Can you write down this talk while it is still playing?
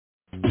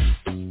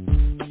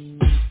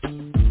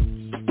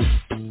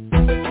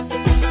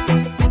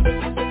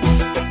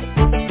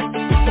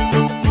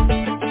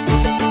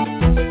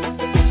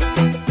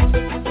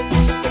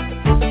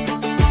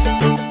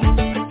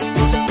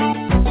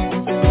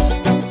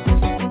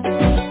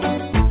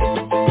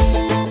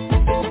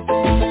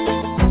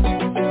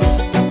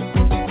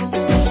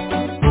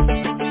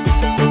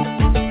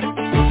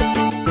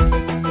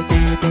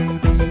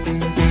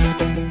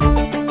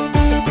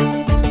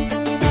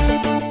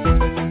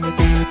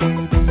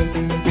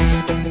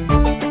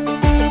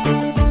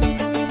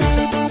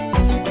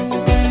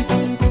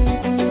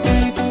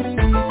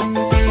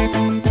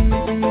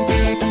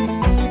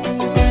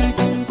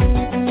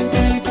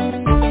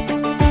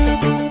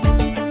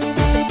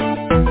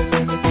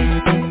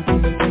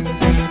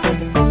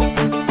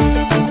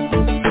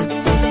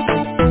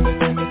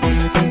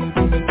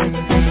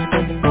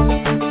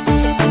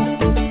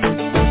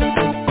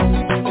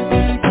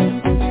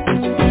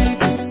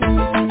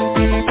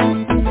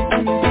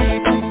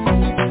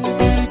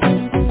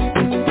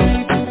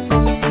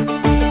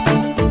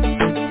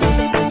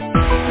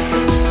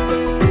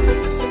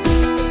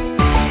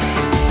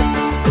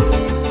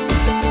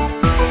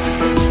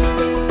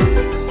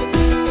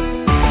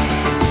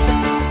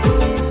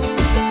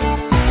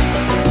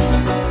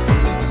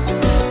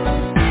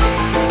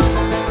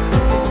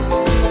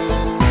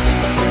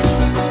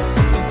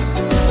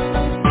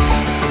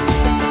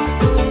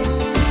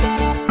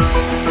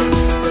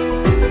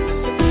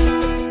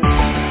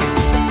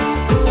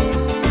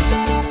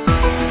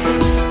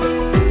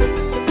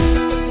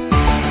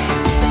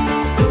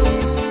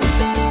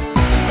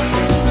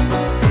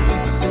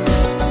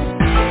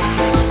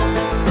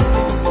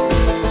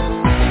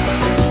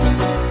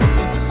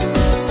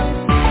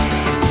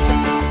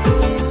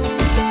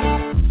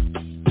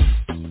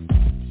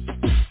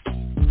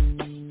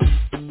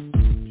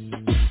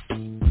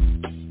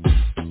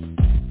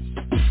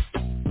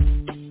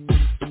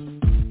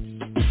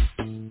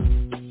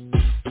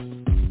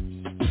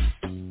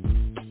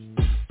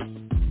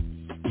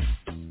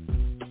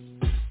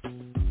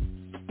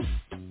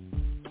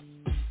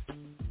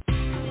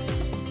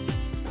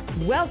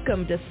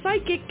Welcome to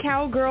Psychic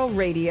Cowgirl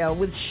Radio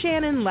with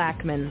Shannon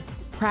Lackman.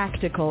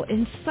 Practical,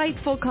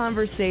 insightful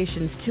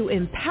conversations to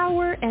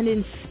empower and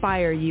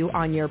inspire you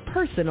on your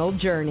personal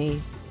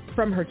journey.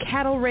 From her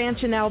cattle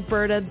ranch in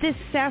Alberta, this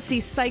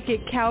sassy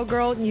psychic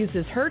cowgirl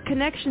uses her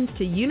connections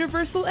to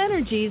universal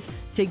energies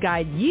to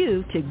guide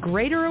you to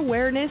greater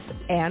awareness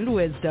and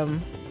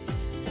wisdom.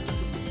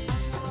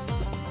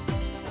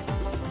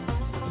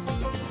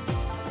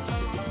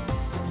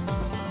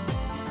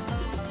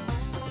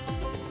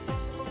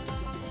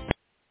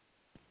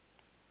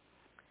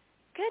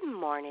 Good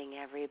morning,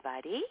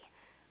 everybody.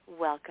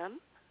 Welcome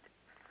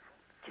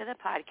to the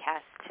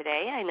podcast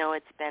today. I know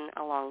it's been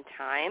a long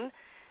time.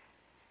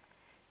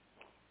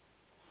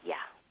 Yeah.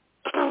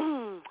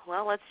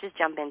 Well, let's just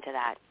jump into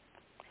that.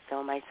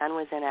 So my son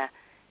was in a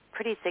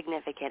pretty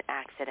significant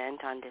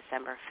accident on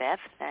December 5th,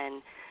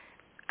 and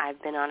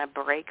I've been on a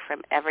break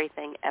from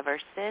everything ever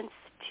since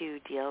to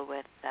deal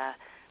with the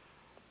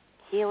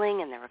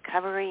healing and the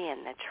recovery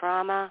and the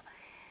trauma,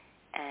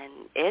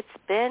 and it's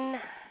been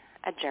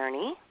a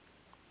journey.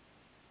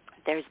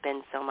 There's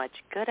been so much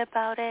good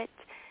about it,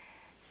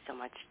 so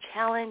much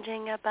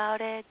challenging about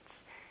it.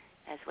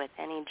 As with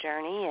any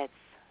journey, it's,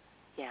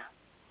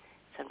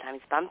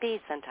 sometimes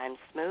bumpy, sometimes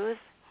smooth,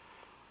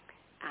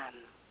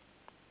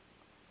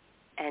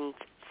 and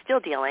still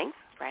dealing,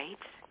 right?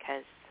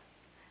 Because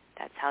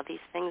that's how these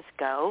things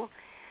go.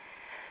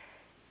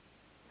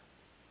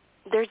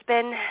 There's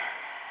been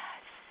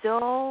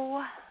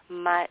so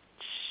much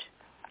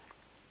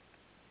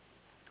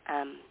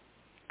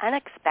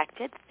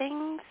unexpected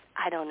things.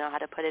 I don't know how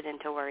to put it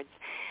into words.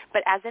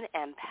 But as an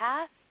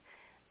empath,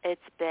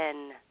 it's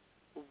been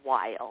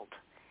wild.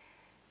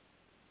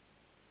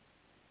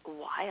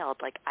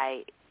 Like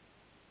I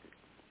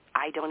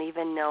don't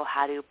even know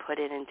how to put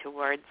it into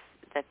words,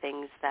 the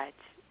things that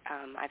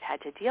I've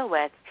had to deal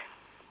with.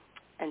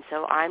 And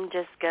so I'm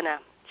just going to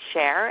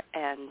share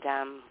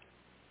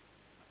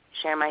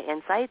my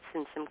insights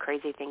and some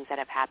crazy things that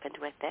have happened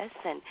with this.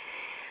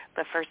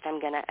 But first I'm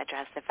going to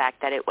address the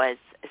fact that it was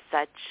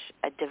such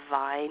a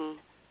divine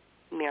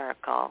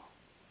miracle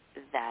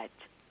that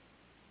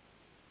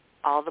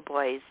all the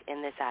boys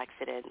in this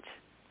accident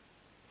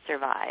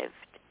survived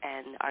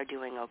and are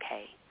doing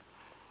okay.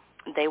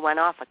 They went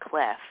off a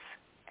cliff,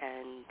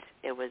 and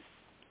it was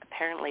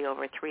apparently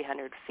over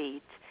 300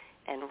 feet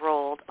and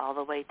rolled all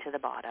the way to the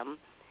bottom.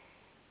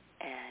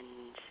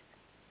 And,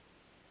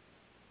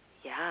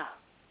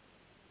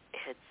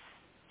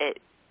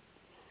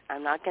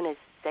 I'm not going to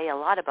say a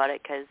lot about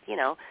it because,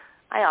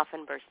 I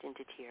often burst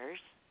into tears,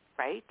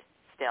 right,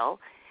 still.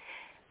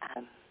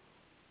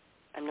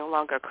 I'm no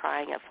longer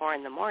crying at 4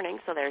 a.m,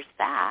 so there's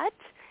that.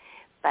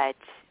 But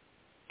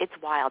it's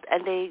wild.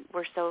 And they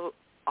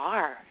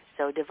are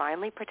so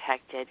divinely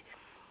protected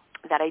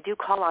that I do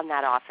call on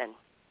that often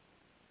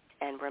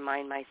and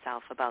remind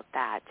myself about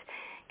that.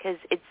 Because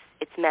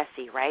it's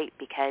messy, right?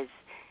 Because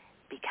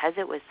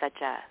it was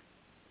such a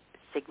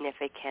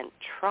significant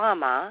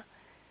trauma,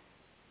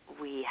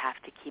 we have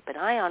to keep an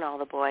eye on all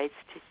the boys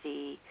to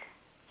see,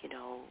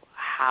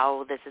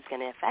 how this is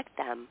going to affect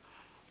them.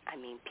 I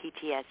mean,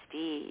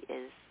 PTSD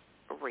is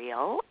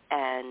real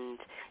and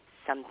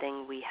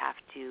something we have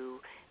to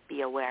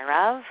be aware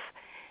of.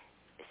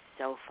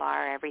 So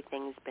far,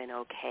 everything's been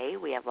okay.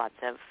 We have lots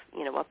of,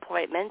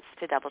 appointments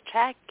to double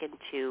check and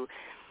to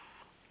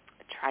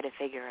try to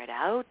figure it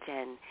out.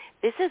 And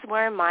this is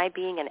where my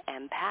being an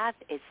empath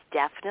is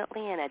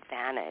definitely an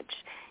advantage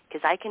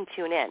because I can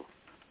tune in,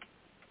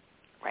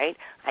 right?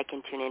 I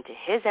can tune into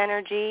his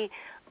energy.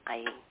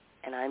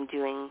 I'm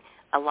doing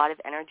a lot of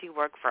energy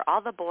work for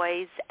all the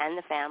boys and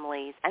the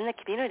families and the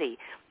community.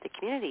 The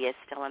community is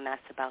still a mess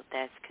about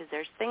this because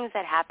there's things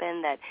that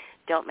happen that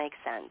don't make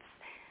sense.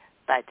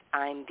 But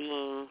I'm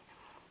being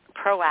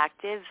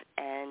proactive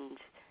and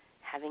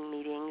having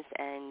meetings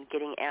and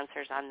getting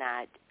answers on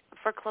that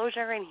for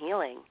closure and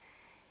healing.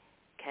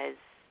 Because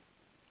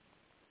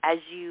as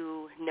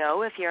you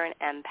know, if you're an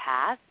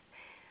empath,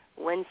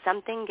 when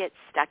something gets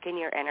stuck in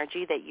your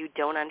energy that you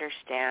don't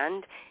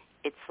understand,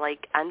 it's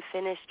like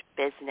unfinished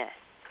business.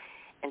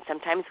 And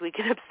sometimes we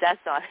can obsess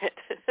on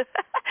it.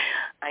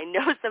 I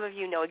know some of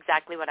you know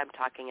exactly what I'm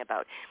talking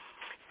about.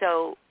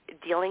 So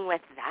dealing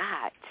with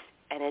that,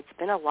 and it's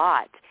been a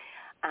lot,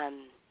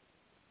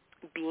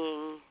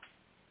 being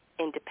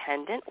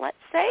independent, let's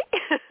say.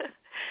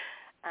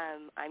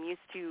 I'm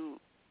used to,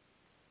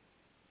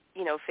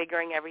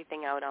 figuring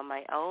everything out on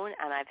my own,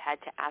 and I've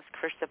had to ask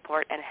for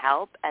support and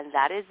help, and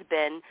that has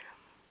been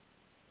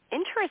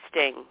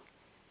interesting.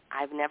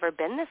 I've never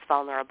been this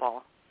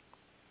vulnerable.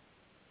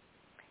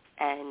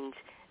 And,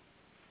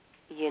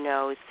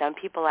 some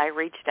people I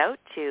reached out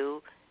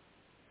to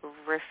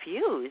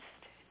refused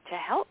to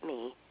help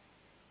me,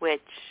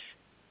 which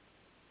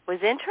was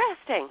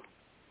interesting,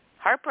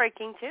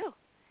 heartbreaking too.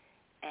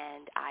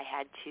 And I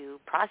had to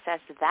process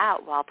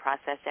that while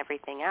process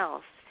everything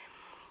else.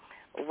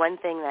 One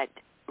thing that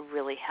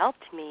really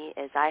helped me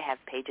is I have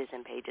pages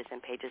and pages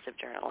and pages of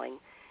journaling.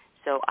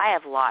 So I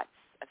have lots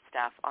of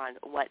stuff on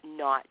what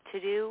not to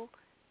do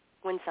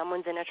when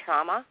someone's in a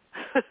trauma.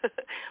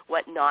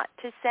 what not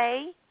to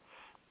say.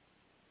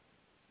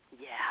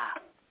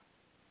 Yeah.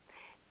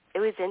 It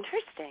was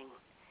interesting,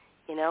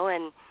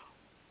 and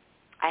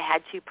I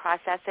had to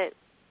process it,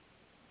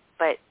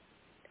 but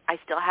I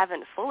still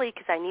haven't fully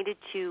because I needed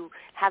to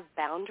have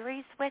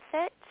boundaries with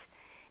it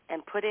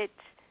and put it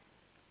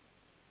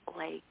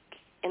like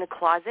in a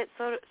closet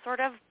sort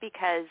of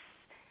because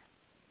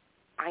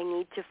I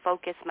need to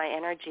focus my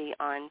energy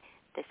on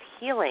this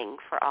healing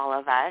for all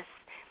of us.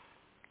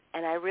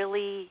 And I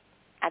really,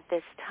 at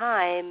this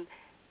time,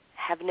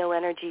 have no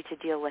energy to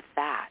deal with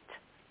that.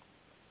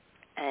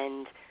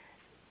 And,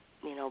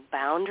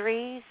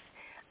 boundaries,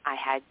 I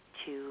had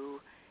to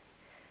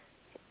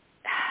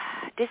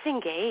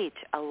disengage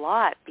a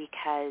lot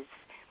because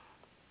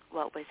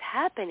what was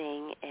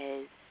happening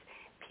is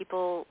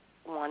people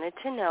wanted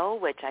to know,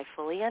 which I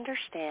fully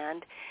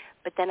understand,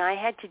 but then I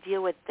had to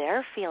deal with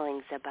their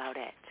feelings about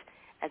it.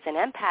 As an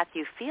empath,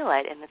 you feel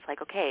it, and it's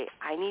like, okay,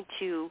 I need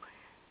to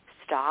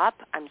stop.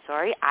 I'm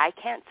sorry, I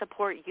can't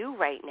support you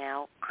right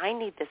now. I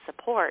need the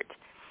support.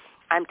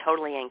 I'm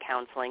totally in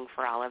counseling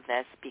for all of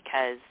this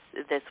because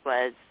this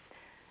was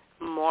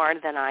more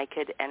than I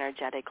could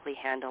energetically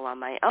handle on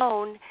my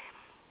own.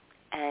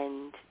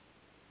 And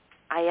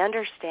I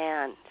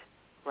understand,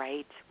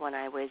 right, when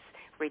I was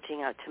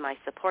reaching out to my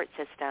support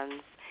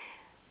systems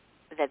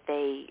that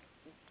they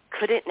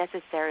couldn't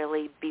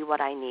necessarily be what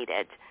I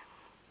needed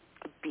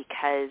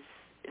because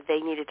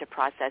they needed to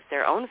process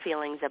their own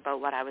feelings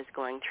about what I was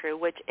going through,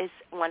 which is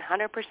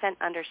 100%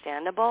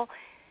 understandable,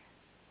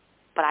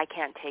 but I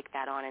can't take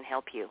that on and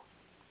help you.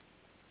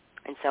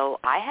 And so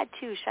I had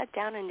to shut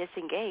down and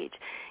disengage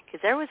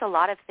because there was a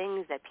lot of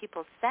things that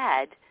people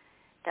said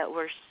that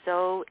were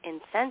so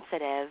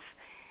insensitive,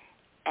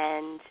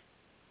 and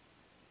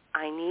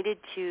I needed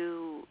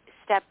to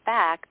step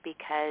back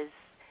because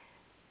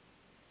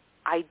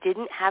I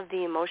didn't have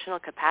the emotional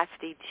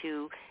capacity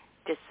to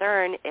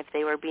discern if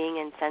they were being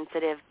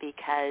insensitive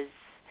because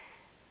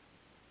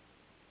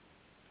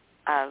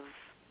of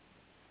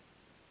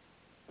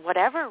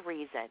whatever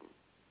reason.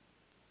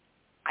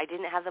 I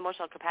didn't have the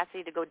emotional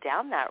capacity to go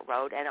down that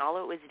road, and all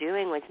it was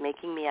doing was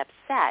making me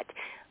upset.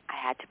 I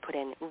had to put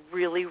in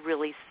really,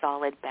 really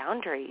solid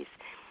boundaries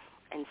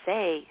and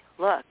say,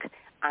 look,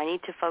 I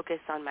need to focus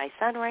on my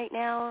son right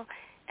now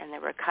and the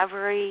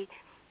recovery.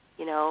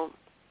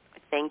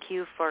 Thank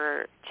you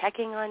for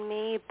checking on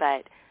me,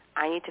 but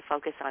I need to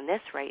focus on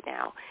this right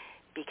now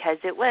because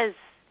it was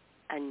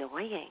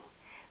annoying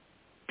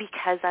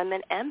because I'm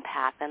an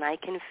empath and I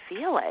can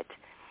feel it.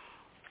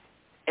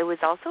 It was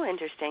also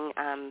interesting,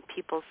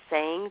 people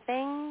saying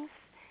things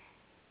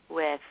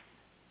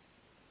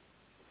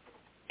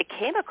it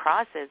came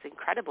across as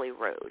incredibly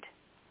rude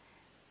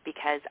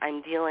because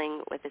I'm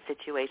dealing with a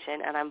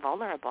situation and I'm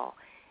vulnerable.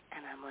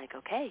 And I'm like,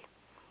 okay,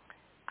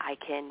 I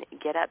can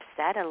get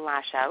upset and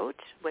lash out,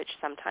 which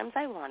sometimes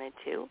I wanted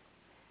to,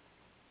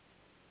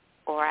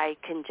 or I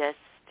can just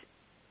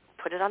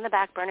put it on the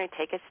back burner,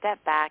 take a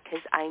step back,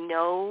 because I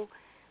know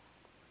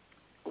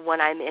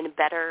when I'm in a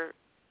better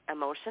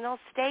emotional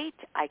state,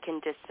 I can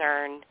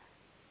discern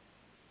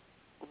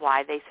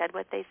why they said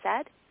what they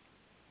said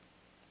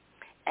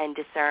and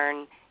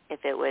discern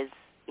if it was,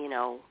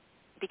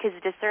 because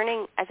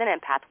discerning, as an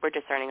empath, we're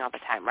discerning all the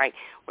time, right?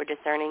 We're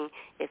discerning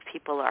if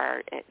people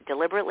are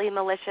deliberately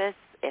malicious,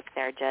 if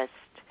they're just,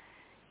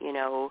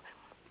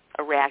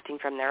 reacting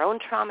from their own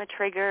trauma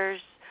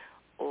triggers,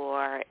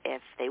 or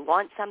if they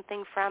want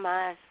something from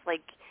us.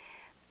 Like,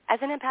 as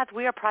an empath,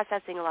 we are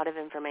processing a lot of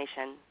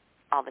information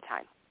all the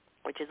time,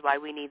 which is why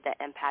we need the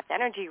empath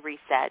energy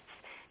resets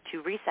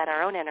to reset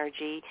our own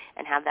energy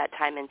and have that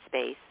time and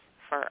space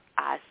for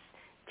us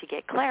to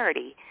get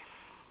clarity.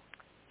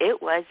 It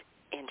was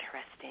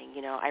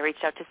interesting. I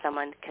reached out to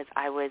someone because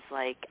I was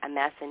like a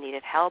mess and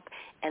needed help,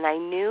 and I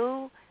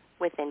knew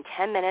within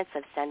 10 minutes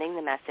of sending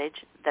the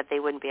message that they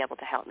wouldn't be able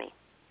to help me.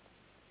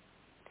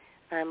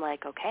 And I'm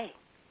like, okay.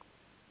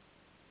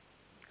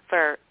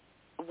 For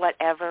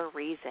whatever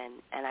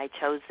reason, and I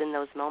chose in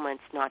those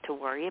moments not to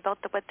worry about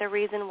what the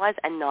reason was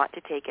and not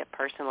to take it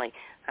personally.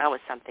 That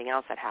was something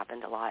else that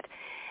happened a lot.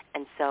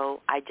 And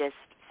so I just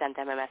sent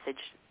them a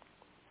message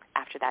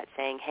after that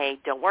saying, hey,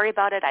 don't worry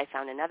about it. I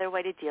found another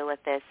way to deal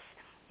with this.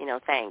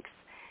 Thanks.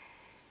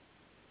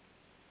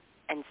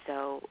 And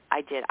so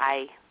I did.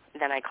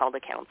 Then I called a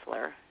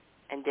counselor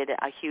and did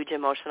a huge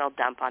emotional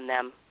dump on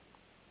them.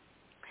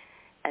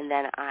 And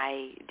then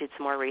I did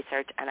some more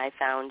research, and I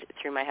found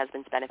through my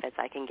husband's benefits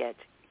I can get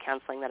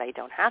counseling that I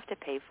don't have to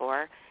pay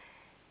for.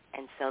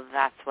 And so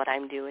that's what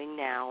I'm doing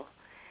now.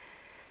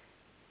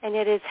 And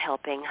it is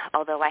helping,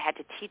 although I had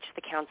to teach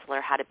the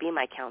counselor how to be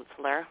my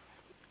counselor.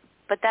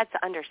 But that's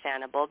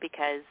understandable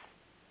because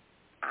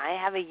I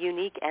have a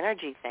unique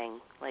energy thing.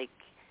 Like,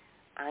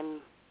 I'm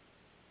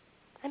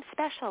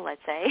special, let's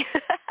say.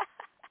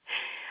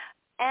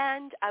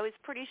 And I was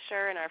pretty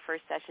sure in our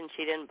first session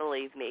she didn't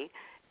believe me.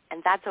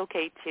 And that's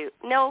okay, too.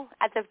 No,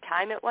 at the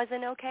time it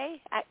wasn't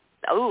okay.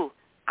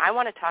 I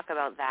want to talk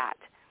about that.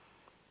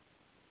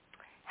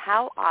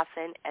 How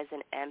often as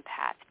an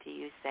empath do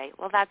you say,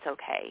 well, that's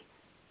okay?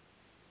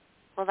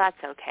 well,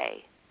 that's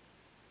okay.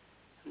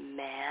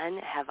 Man,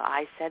 have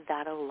I said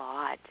that a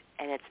lot,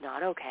 and it's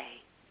not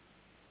okay.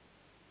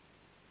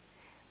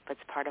 But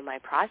it's part of my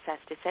process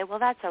to say, well,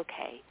 that's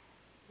okay.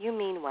 You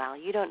mean well.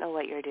 You don't know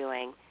what you're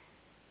doing,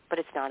 but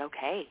it's not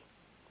okay.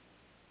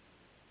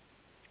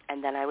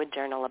 And then I would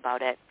journal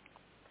about it.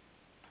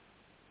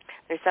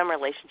 There's some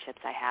relationships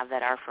I have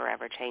that are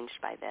forever changed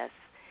by this,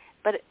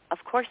 but of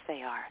course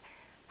they are.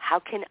 How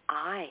can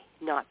I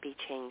not be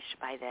changed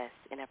by this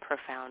in a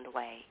profound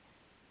way?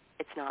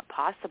 It's not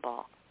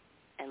possible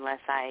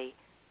unless I,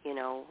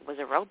 was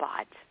a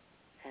robot,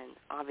 and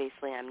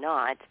obviously I'm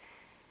not.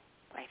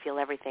 I feel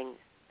everything.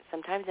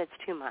 Sometimes it's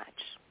too much,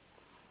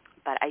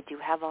 but I do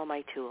have all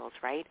my tools,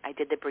 right? I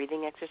did the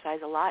breathing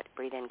exercise a lot.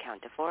 Breathe in,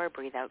 count to 4.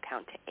 Breathe out,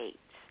 count to 8.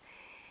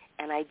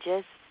 And I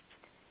just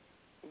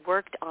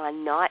worked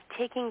on not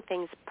taking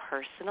things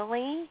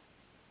personally,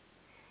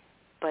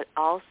 but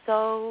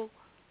also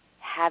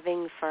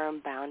having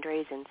firm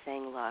boundaries and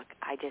saying, look,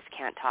 I just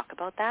can't talk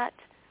about that.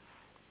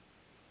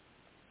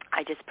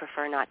 I just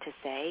prefer not to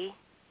say.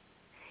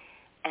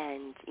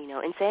 And,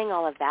 in saying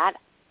all of that,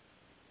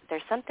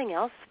 there's something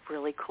else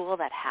really cool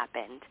that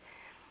happened.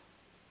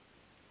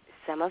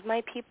 Some of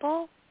my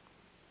people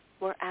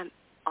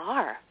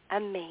are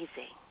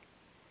amazing.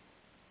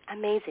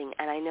 Amazing.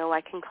 And I know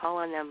I can call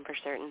on them for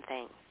certain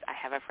things. I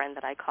have a friend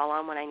that I call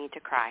on when I need to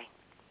cry.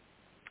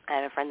 I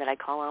have a friend that I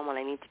call on when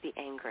I need to be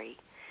angry.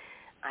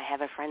 I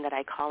have a friend that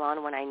I call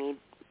on when I need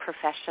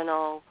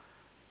professional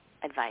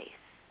advice.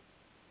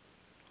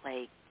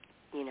 Like,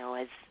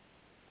 as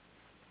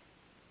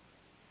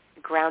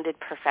grounded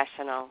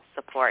professional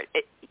support.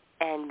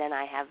 And then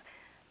I have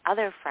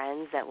other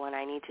friends that when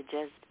I need to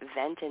just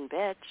vent and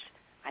bitch,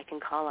 I can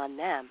call on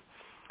them.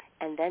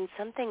 And then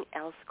something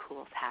else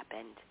cool's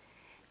happened.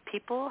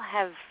 People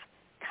have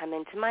come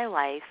into my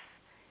life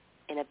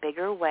in a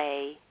bigger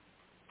way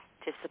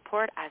to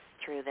support us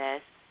through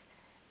this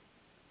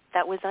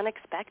that was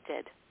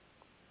unexpected.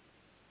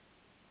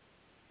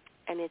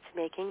 And it's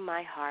making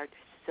my heart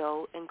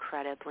so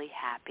incredibly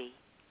happy.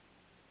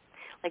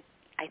 Like,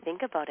 I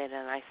think about it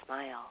and I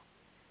smile.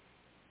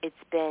 It's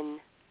been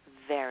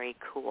very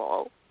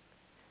cool.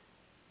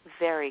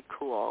 Very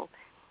cool.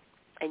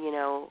 And,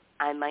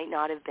 I might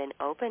not have been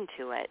open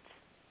to it.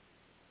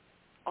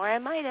 Or I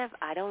might have,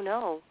 I don't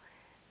know.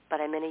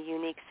 But I'm in a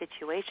unique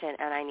situation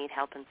and I need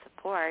help and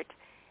support.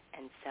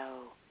 And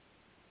so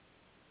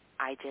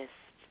I just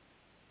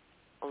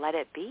let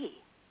it be.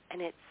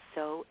 And it's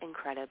so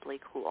incredibly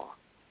cool.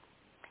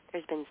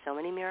 There's been so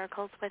many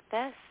miracles with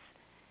this,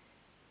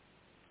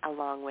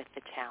 along with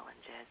the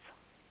challenges.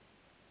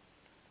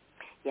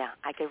 Yeah,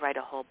 I could write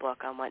a whole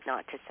book on what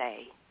not to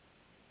say,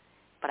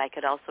 but I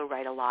could also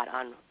write a lot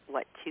on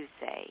what to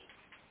say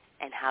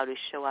and how to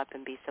show up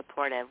and be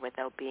supportive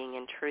without being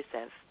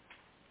intrusive.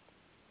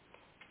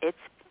 It's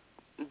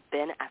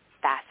been a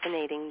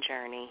fascinating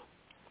journey,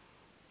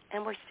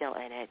 and we're still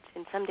in it.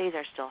 And some days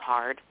are still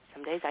hard.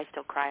 Some days I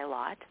still cry a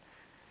lot,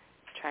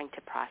 trying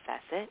to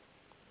process it,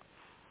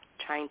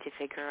 trying to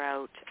figure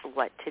out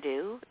what to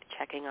do,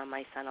 checking on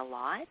my son a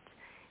lot,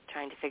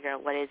 trying to figure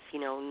out what is,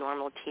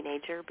 normal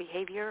teenager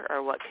behavior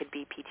or what could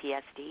be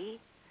PTSD.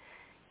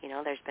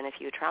 There's been a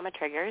few trauma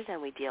triggers,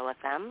 and we deal with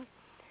them.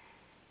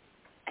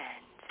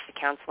 And the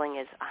counseling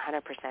is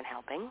 100%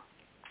 helping.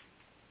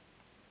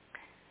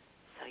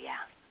 So, yeah,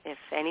 if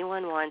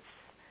anyone wants,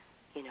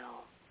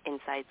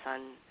 insights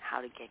on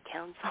how to get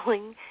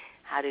counseling,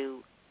 how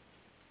to,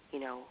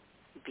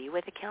 be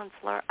with a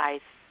counselor, I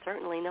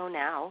certainly know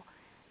now.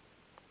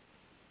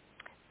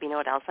 You know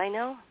what else I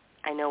know?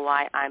 I know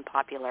why I'm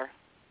popular.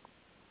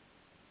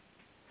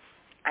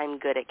 I'm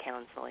good at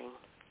counseling.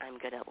 I'm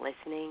good at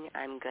listening.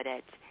 I'm good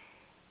at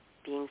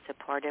being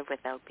supportive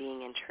without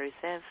being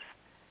intrusive.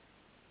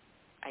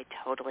 I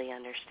totally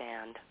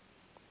understand.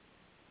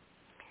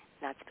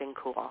 That's been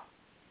cool,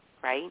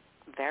 right?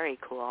 Very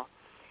cool.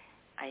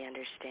 I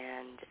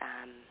understand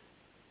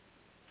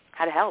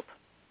how to help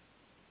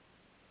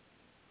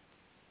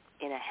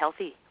in a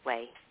healthy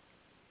way.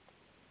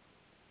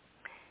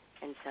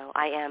 And so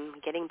I am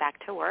getting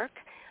back to work.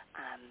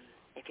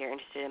 If you're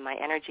interested in my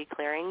energy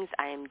clearings,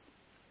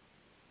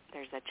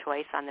 there's a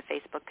choice on the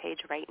Facebook page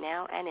right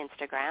now and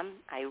Instagram.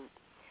 I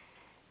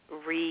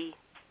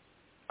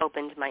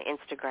reopened my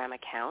Instagram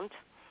account.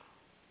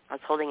 I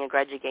was holding a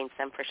grudge against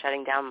them for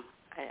shutting down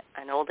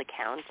an old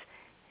account,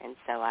 and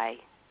so I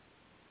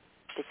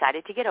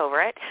decided to get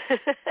over it.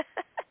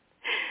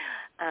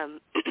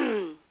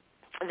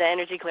 The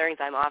energy clearings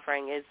I'm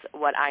offering is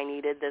what I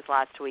needed this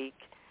last week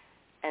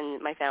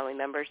and my family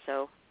members,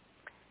 so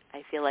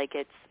I feel like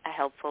it's a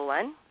helpful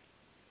one.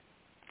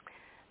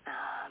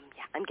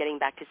 I'm getting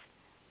back to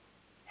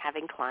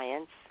having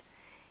clients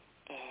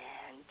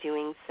and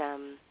doing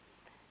some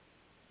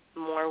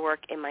more work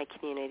in my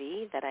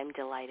community that I'm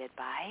delighted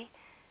by.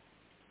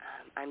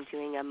 I'm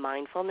doing a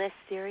mindfulness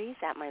series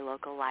at my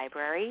local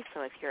library,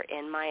 so if you're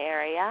in my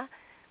area,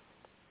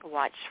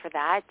 watch for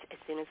that. As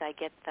soon as I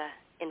get the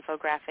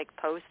infographic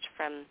post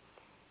from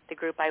the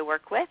group I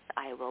work with,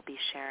 I will be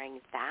sharing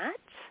that.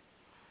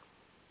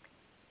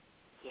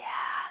 Yeah.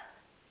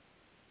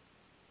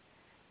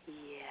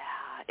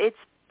 it's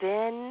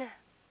been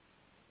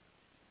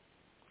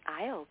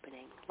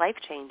eye-opening,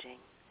 life-changing,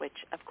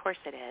 which of course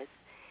it is.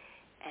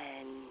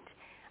 And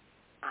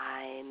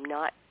I'm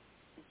not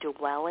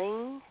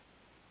dwelling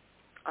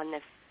on the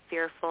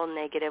fearful,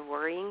 negative,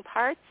 worrying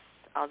parts,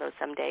 although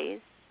some days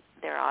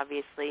they're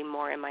obviously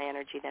more in my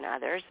energy than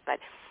others. But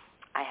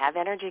I have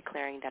energy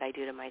clearing that I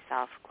do to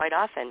myself quite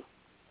often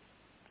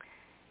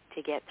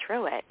to get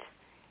through it.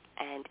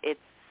 And it's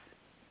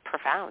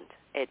profound.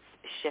 It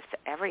shifts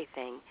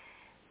everything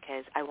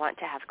because I want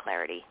to have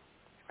clarity,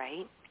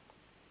 right?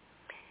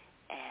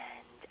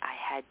 And I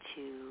had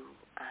to,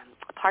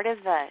 part of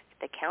the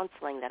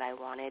counseling that I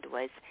wanted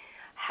was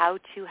how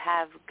to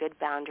have good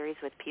boundaries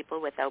with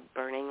people without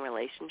burning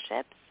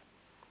relationships,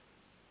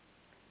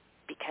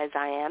 because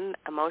I am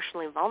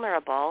emotionally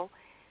vulnerable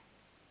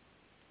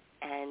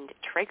and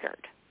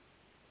triggered,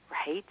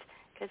 right?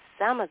 Because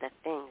some of the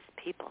things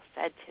people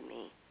said to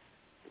me,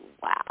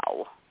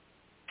 wow.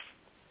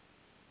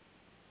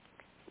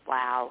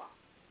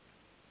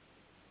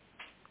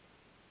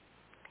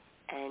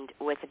 And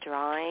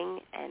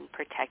withdrawing and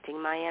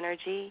protecting my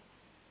energy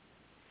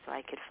so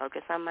I could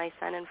focus on my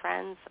son and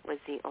friends was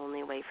the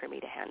only way for me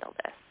to handle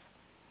this.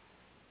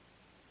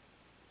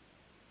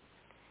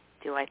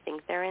 Do I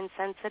think they're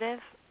insensitive?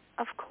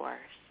 Of course.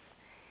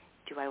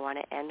 Do I want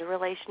to end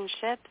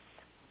relationships?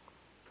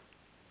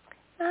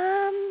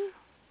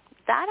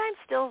 That I'm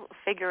still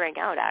figuring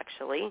out,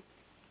 actually.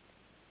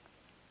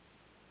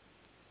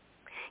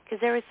 Because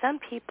there were some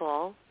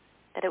people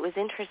that it was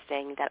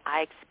interesting that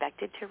I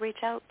expected to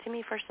reach out to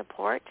me for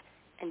support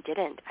and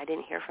didn't. I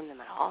didn't hear from them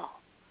at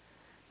all.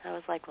 And I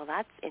was like, well,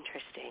 that's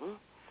interesting.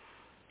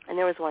 And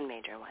there was one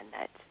major one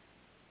that,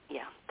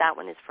 that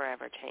one is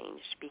forever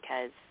changed,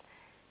 because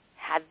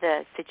had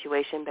the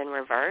situation been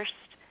reversed,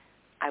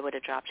 I would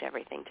have dropped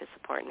everything to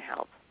support and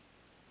help.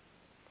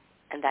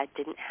 And that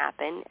didn't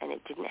happen, and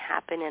it didn't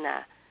happen in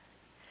a...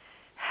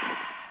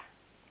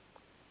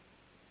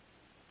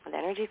 The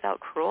energy felt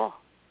cruel.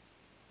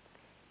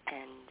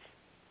 And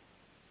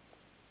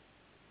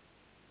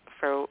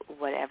for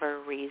whatever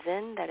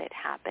reason that it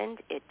happened,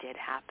 it did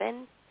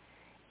happen,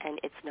 and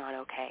it's not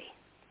okay.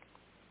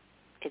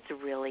 It's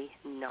really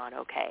not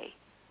okay.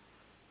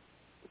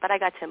 But I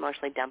got to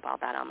emotionally dump all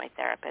that on my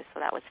therapist, so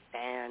that was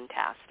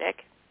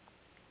fantastic.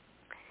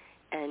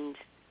 And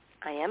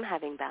I am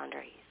having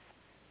boundaries,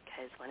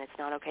 because when it's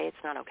not okay,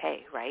 it's not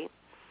okay, right?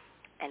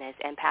 And as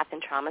empath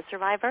and trauma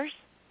survivors,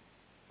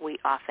 we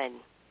often,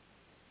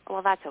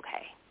 well, that's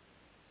okay,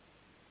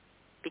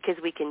 because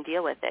we can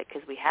deal with it,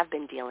 because we have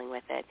been dealing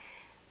with it.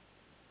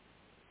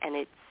 And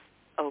it's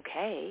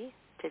okay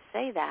to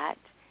say that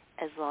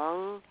as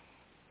long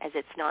as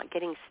it's not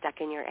getting stuck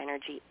in your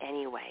energy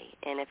anyway.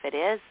 And if it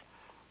is,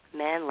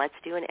 man, let's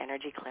do an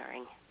energy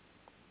clearing,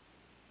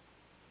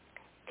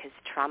 because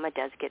trauma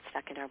does get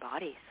stuck in our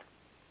bodies.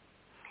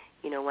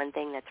 One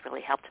thing that's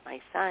really helped my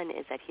son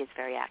is that he is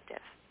very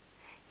active.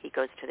 He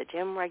goes to the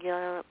gym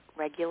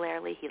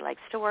regularly. He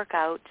likes to work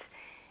out,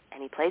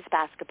 and he plays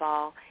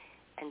basketball.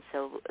 And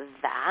so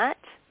that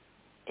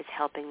is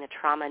helping the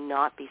trauma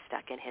not be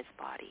stuck in his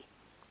body,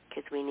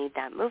 because we need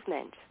that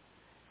movement,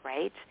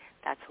 right?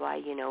 That's why,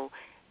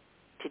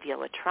 to deal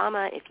with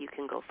trauma, if you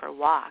can go for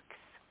walks.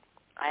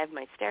 I have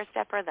my stair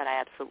stepper that I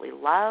absolutely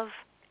love.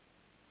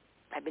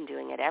 I've been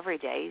doing it every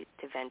day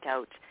to vent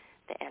out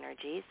the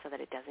energy so that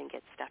it doesn't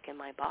get stuck in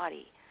my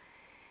body.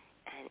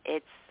 And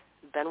it's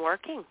been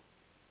working.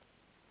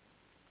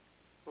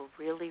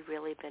 Really,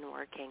 really been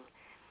working.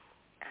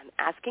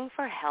 Asking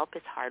for help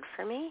is hard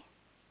for me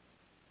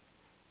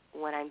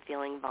when I'm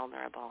feeling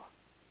vulnerable.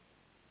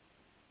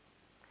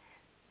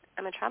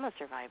 I'm a trauma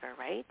survivor,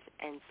 right?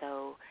 And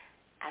so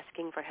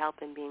asking for help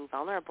and being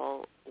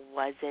vulnerable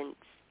wasn't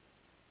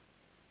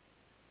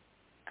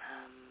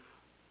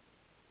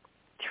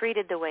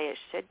treated the way it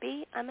should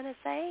be, I'm going to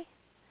say.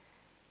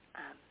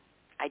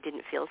 I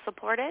didn't feel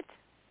supported,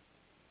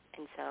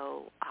 and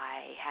so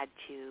I had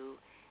to,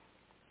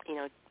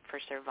 for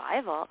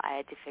survival, I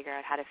had to figure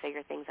out how to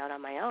figure things out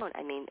on my own.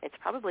 I mean, it's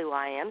probably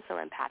why I am so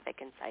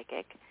empathic and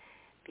psychic,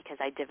 because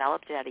I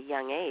developed it at a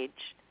young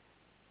age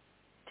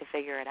to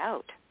figure it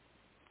out,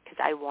 because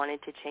I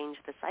wanted to change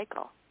the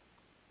cycle.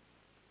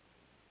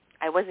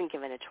 I wasn't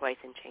given a choice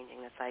in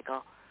changing the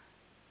cycle.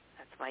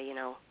 That's why,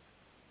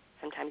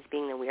 sometimes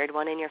being the weird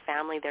one in your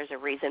family, there's a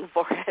reason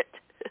for it.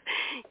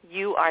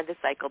 You are the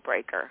cycle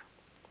breaker.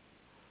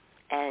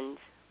 And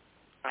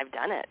I've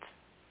done it.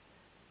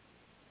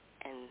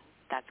 And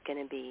that's going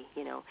to be,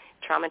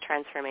 trauma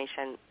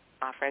transformation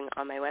offering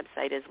on my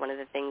website is one of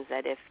the things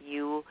that if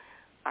you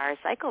are a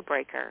cycle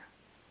breaker,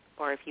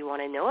 or if you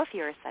want to know if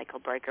you're a cycle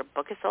breaker,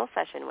 book a soul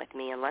session with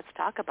me and let's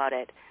talk about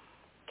it,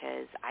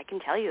 because I can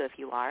tell you if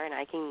you are, and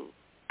I can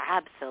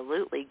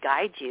absolutely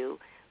guide you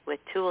with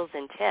tools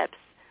and tips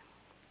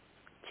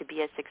to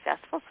be a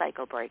successful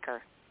cycle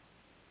breaker.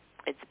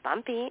 It's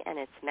bumpy and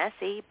it's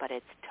messy, but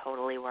it's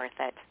totally worth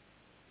it.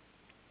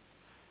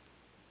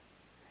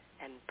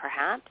 And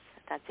perhaps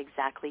that's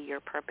exactly your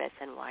purpose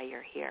and why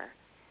you're here,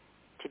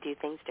 to do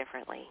things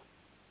differently.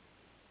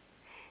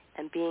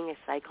 And being a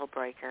cycle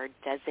breaker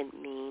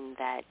doesn't mean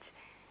that,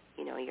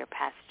 your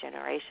past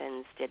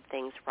generations did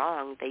things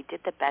wrong. They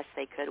did the best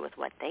they could with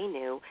what they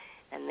knew,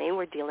 and they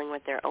were dealing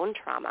with their own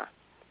trauma.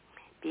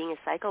 Being a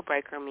cycle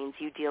breaker means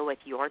you deal with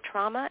your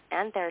trauma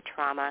and their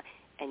trauma,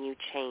 and you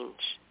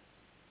change.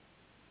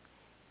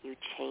 You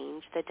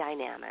change the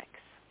dynamics.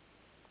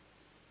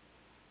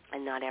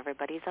 And not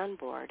everybody's on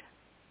board.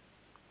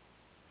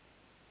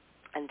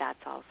 And that's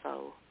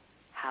also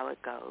how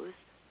it goes.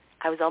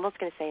 I was almost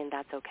going to say, and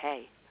that's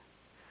okay.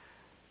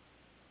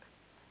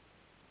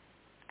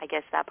 I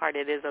guess that part,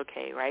 it is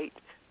okay, right?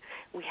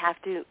 We have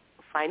to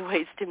find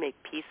ways to make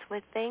peace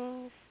with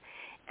things.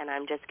 And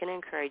I'm just going to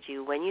encourage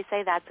you, when you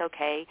say that's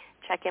okay,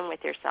 check in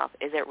with yourself.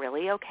 Is it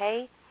really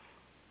okay?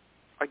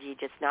 Or do you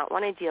just not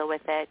want to deal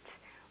with it?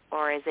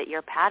 Or is it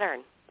your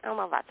pattern? Oh,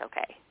 well, that's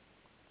okay.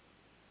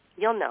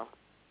 You'll know.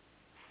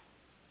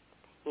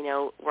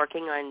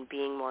 Working on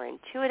being more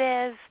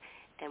intuitive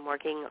and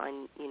working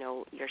on,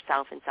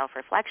 yourself and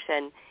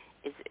self-reflection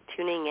is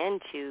tuning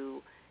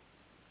into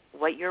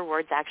what your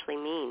words actually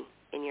mean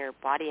in your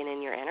body and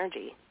in your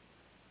energy.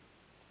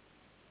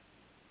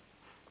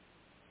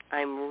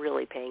 I'm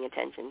really paying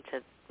attention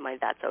to my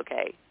that's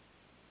okay,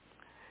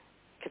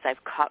 because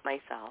I've caught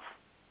myself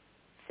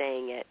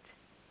saying it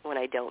when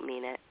I don't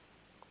mean it.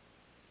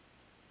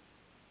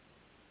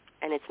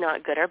 And it's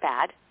not good or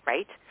bad,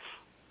 right?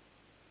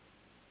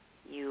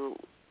 You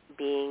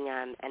being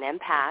an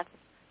empath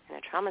and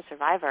a trauma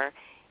survivor,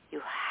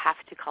 you have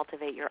to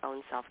cultivate your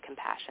own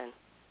self-compassion,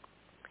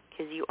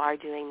 because you are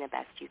doing the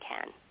best you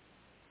can.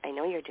 I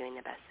know you're doing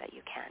the best that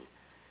you can.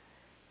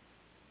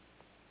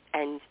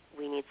 And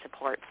we need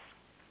support.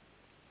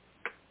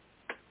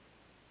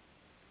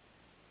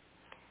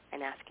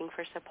 And asking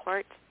for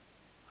support,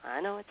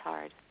 I know it's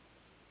hard.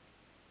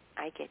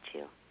 I get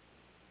you.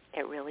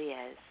 It really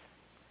is.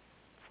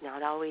 It's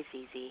not always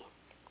easy.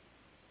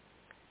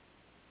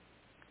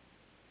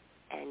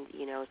 And,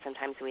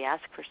 sometimes we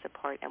ask for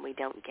support and we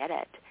don't get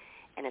it.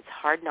 And it's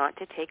hard not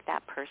to take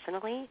that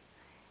personally.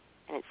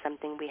 And it's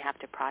something we have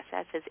to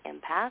process as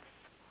empaths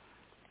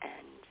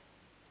and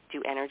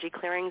do energy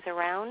clearings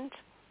around,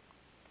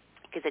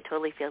 because it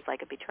totally feels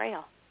like a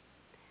betrayal.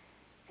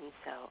 And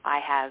so I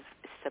have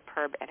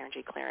superb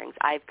energy clearings.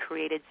 I've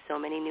created so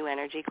many new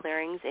energy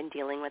clearings in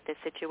dealing with this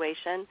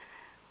situation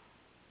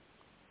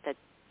that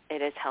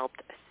it has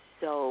helped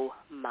so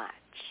much.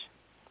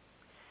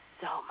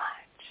 So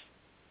much.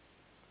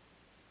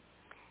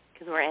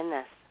 Because we're in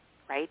this,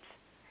 right?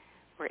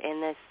 We're in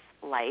this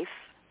life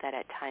that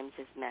at times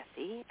is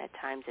messy, at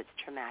times it's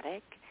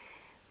traumatic.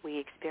 We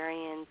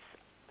experience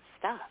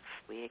stuff.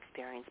 We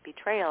experience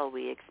betrayal.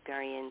 We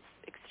experience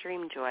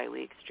extreme joy.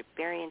 We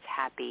experience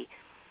happy.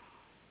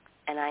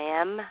 And I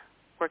am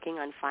working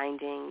on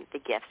finding the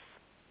gifts.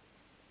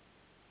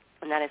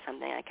 And that is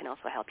something I can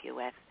also help you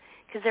with,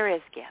 because there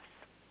is gifts.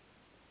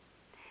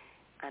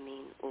 I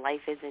mean,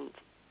 life isn't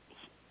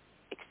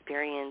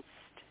experienced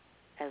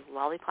as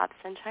lollipops,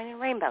 sunshine, and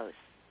rainbows.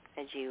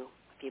 If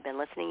you've been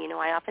listening, you know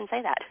I often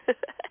say that.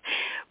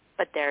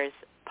 But there's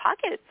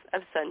pockets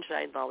of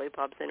sunshine,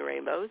 lollipops, and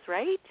rainbows,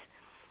 right?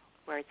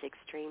 Where it's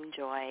extreme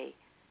joy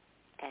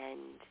and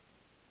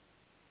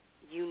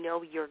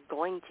you're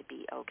going to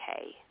be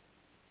okay.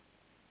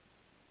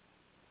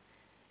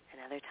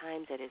 And other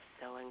times it is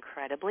so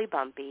incredibly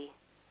bumpy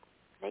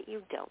that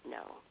you don't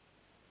know.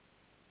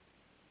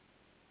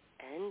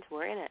 And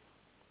we're in it.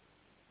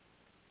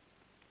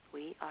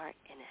 We are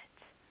in it.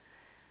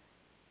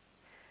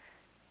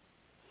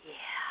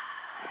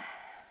 Yeah.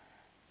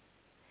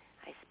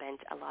 I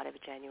spent a lot of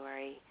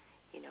January,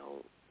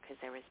 because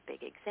there was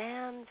big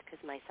exams, because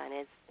my son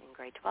is in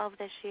grade 12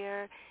 this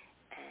year,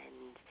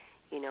 and,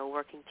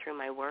 working through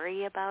my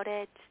worry about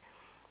it.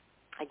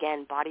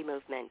 Again, body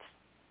movement,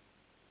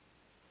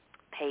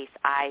 pace.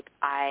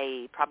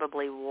 I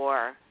probably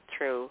wore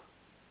through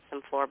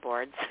some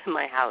floorboards in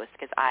my house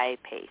because I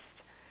paced.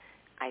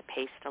 I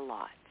paced a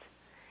lot.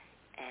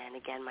 And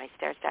again, my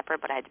stair-stepper,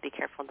 but I had to be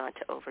careful not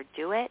to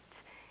overdo it.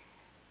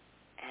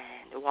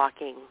 And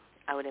walking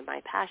out in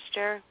my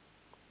pasture.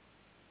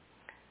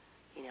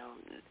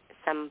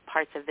 Some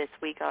parts of this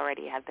week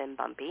already have been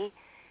bumpy.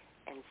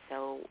 And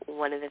so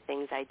one of the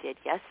things I did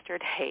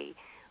yesterday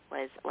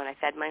was when I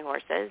fed my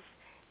horses,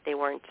 they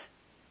weren't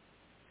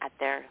at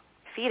their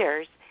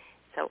feeders,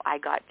 so I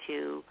got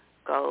to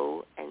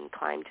go and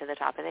climb to the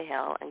top of the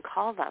hill and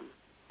call them.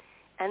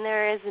 And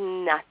there is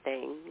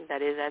nothing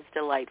that is as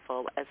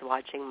delightful as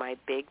watching my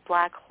big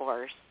black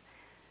horse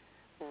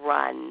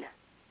run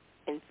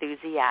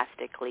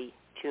enthusiastically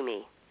to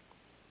me.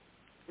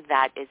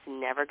 That is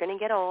never going to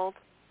get old,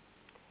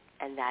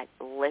 and that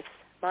lifts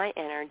my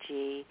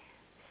energy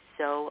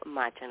so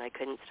much, and I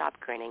couldn't stop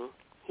grinning.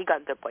 He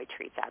got good boy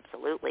treats,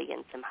 absolutely,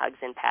 and some hugs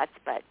and pets,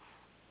 but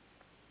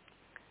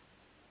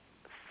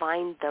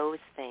find those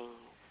things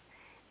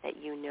that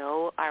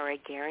are a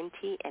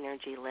guarantee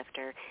energy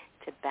lifter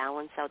to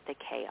balance out the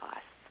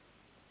chaos.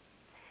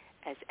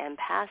 As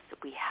empaths,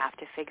 we have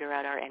to figure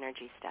out our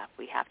energy stuff.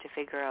 We have to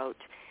figure out,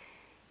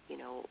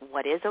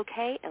 what is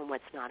okay and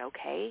what's not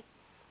okay.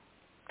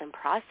 and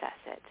process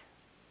it.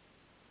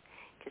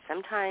 Because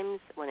sometimes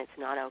when it's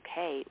not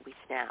okay, we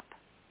snap,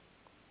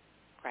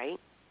 right?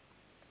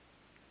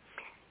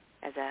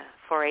 As a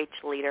 4-H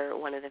leader,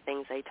 one of the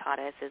things they taught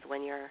us is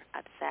when you're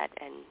upset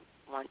and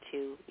want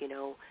to,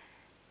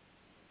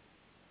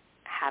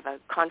 have a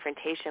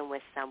confrontation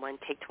with someone,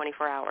 take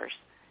 24 hours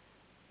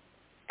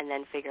and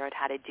then figure out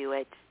how to do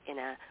it in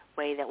a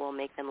way that will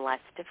make them less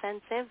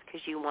defensive,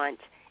 because you want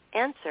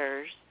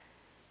answers,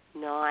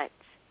 not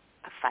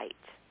a fight.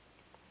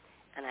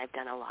 And I've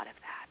done a lot of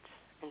that.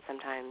 And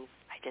sometimes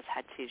I just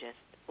had to just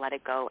let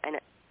it go. And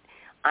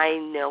I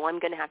know I'm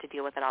going to have to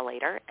deal with it all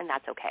later, and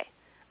that's okay.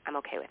 I'm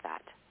okay with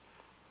that,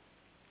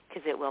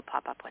 because it will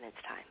pop up when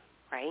it's time,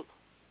 right?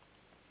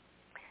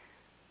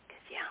 Because,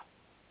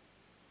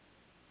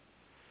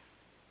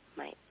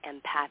 my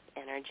empath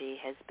energy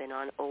has been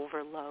on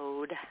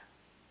overload.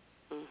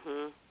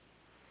 Done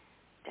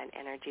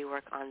energy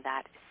work on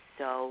that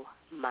so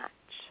much.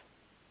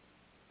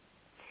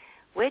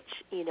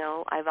 Which,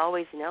 I've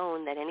always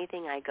known that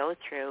anything I go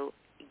through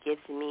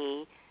gives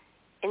me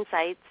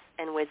insights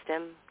and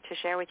wisdom to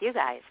share with you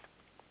guys.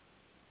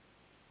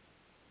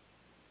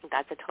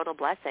 That's a total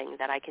blessing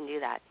that I can do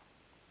that.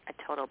 A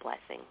total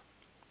blessing.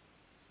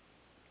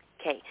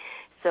 Okay,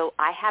 so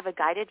I have a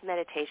guided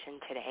meditation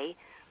today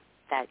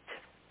that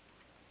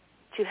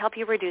to help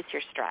you reduce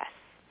your stress.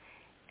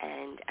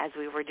 And as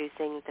we're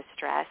reducing the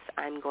stress,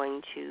 I'm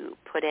going to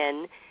put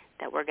in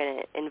that we're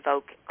going to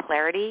invoke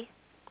clarity,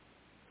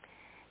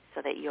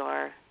 so that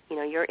your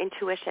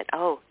intuition,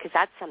 because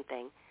that's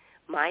something.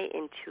 My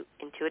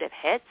intuitive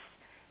hits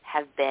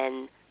have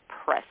been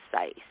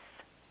precise.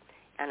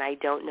 And I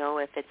don't know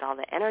if it's all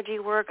the energy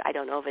work. I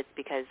don't know if it's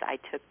because I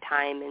took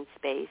time and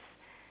space,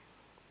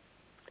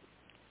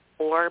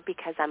 or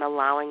because I'm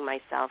allowing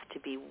myself to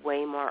be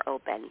way more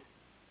open,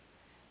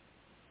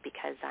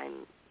 because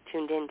I'm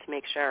tuned in to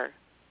make sure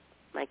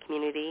my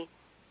community,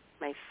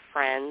 my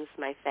friends,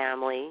 my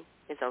family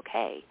is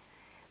okay.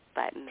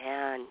 But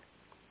man,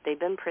 they've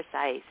been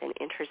precise and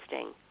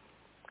interesting.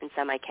 And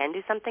some I can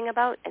do something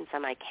about, and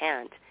some I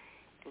can't.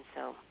 And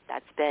so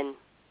that's been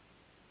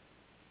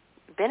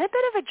a bit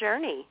of a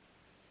journey,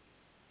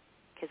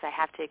 because I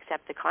have to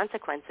accept the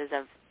consequences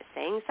of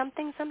saying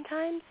something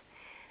sometimes,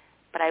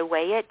 but I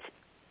weigh it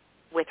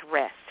with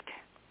risk.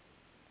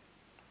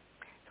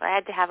 So I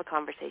had to have a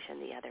conversation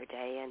the other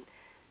day, and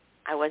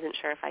I wasn't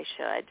sure if I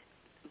should,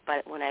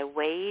 but when I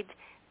weighed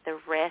the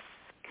risks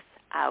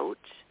out,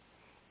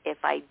 if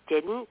I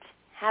didn't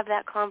have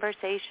that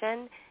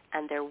conversation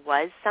and there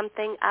was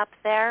something up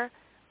there,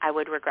 I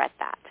would regret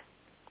that.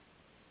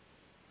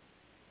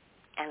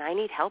 And I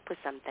need help with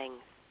some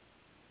things.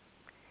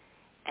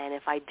 And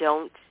if I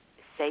don't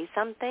say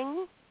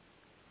something,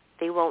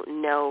 they won't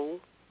know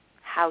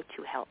how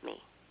to help me,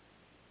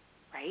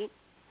 right?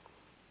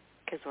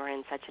 Because we're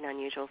in such an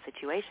unusual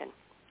situation.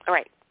 All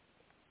right,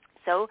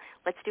 so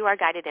let's do our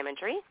guided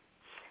imagery.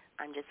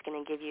 I'm just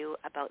going to give you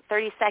about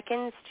 30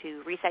 seconds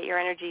to reset your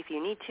energy if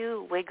you need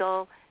to,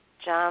 wiggle,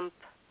 jump,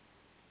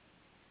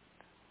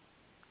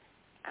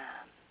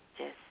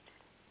 just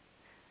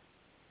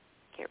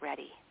get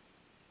ready.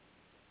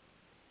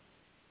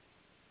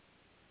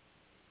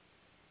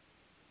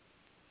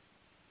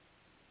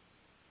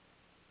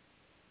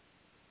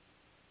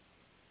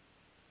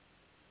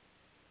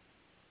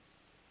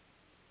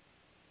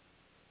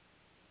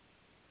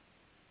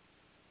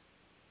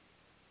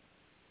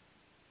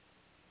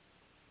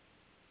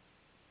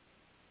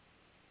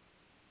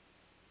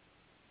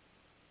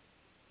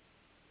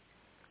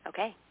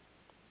 Okay.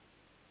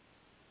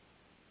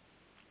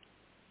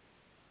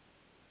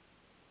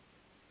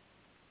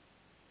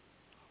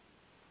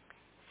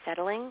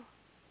 Settling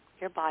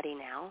your body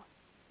now.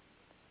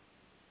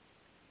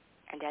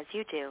 And as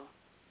you do,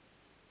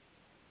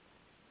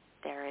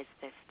 there is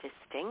this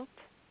distinct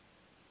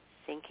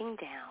sinking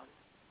down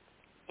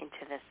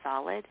into the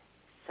solid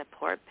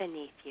support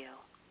beneath you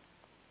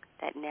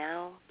that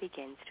now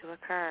begins to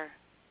occur.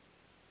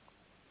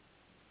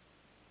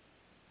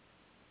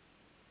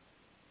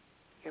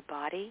 Your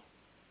body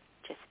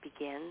just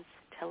begins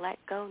to let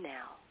go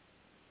now.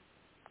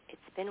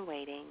 It's been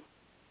waiting,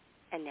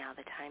 and now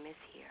the time is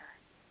here,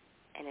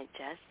 and it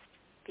just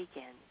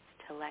begins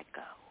to let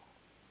go.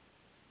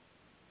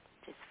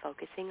 Just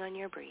focusing on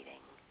your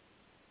breathing.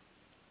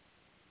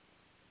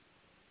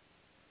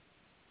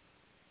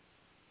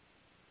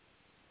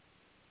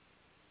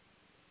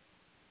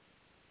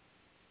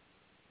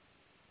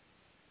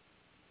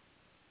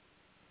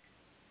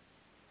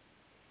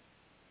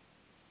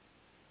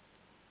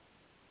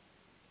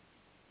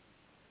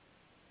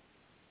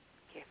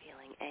 If you're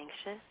feeling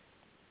anxious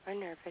or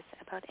nervous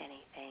about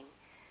anything,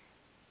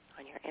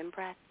 on your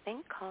in-breath,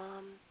 think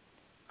calm.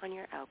 On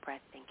your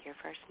out-breath, think your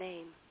first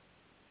name.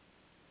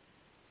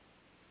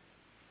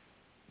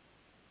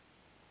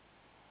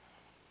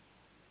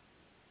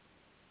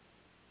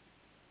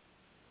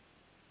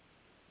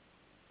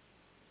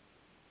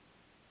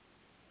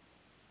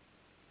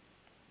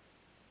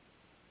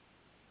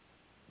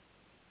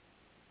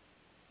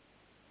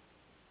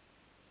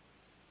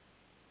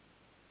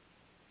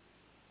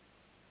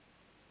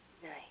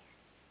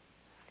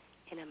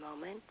 in a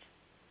moment,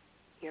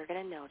 you're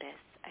going to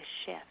notice a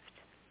shift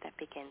that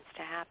begins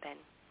to happen.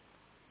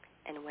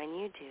 And when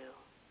you do,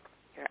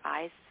 your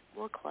eyes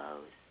will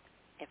close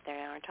if they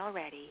aren't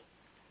already.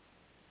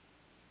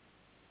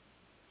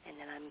 And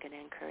then I'm going to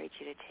encourage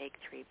you to take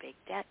 3 big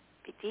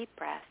deep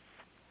breaths.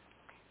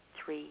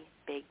 3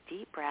 big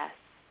deep breaths,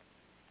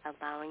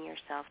 allowing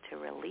yourself to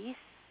release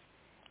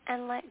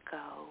and let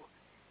go.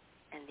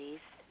 And these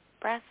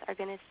breaths are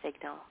going to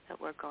signal that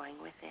we're going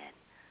within.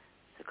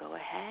 So go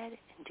ahead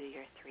and do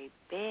your 3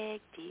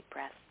 big deep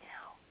breaths now.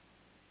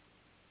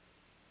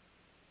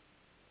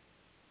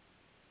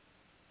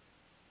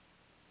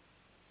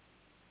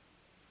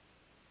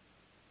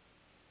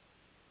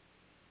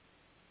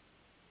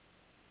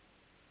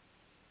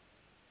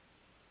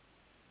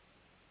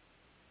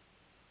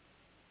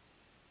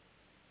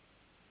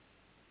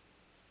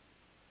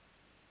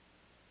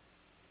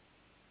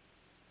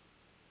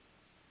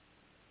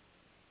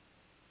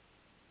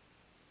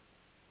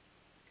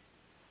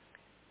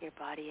 Your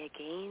body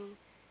again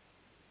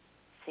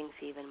sinks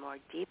even more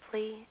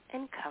deeply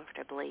and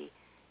comfortably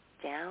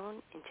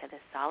down into the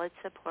solid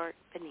support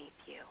beneath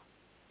you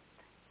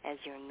as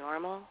your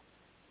normal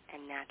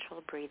and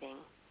natural breathing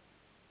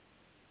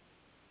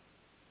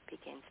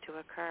begins to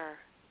occur.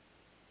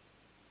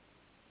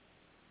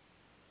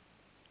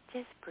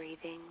 Just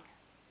breathing,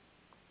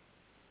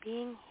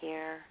 being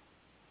here,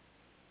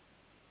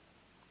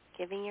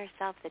 giving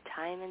yourself the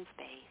time and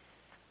space.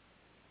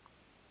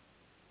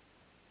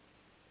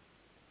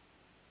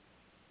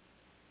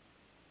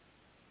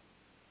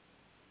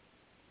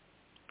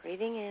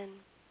 Breathing in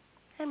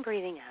and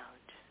breathing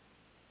out.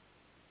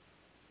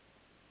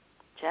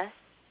 Just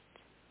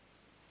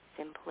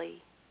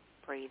simply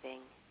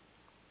breathing.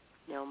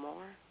 No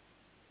more,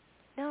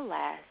 no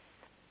less.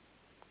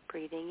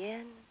 Breathing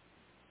in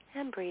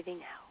and breathing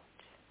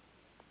out.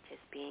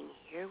 Just being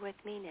here with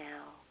me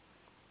now,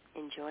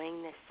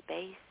 enjoying this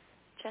space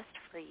just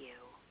for you.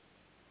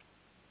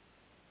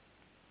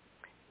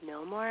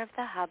 No more of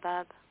the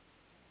hubbub.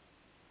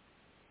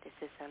 This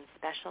is some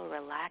special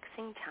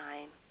relaxing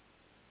time,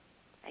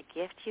 a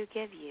gift you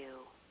give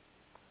you.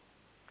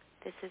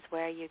 This is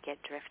where you get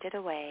drifted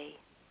away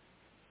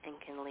and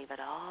can leave it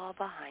all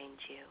behind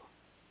you.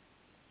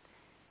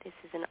 This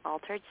is an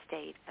altered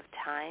state of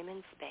time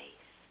and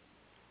space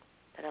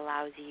that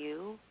allows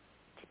you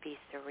to be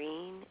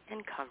serene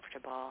and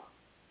comfortable.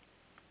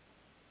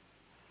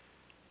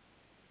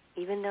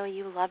 Even though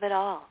you love it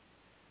all,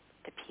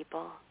 the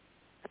people,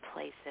 the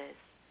places,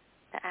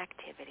 the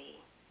activity,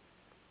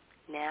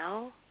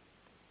 now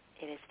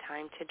it is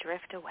time to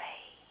drift away.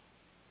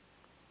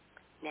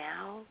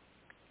 Now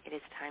it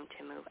is time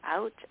to move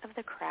out of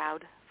the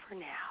crowd for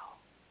now.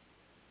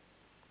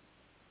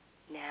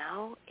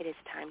 Now it is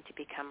time to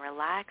become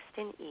relaxed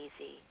and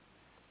easy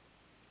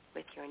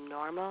with your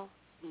normal,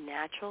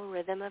 natural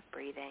rhythm of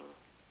breathing.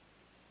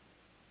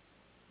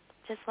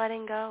 Just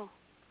letting go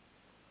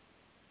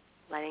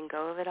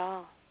of it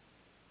all.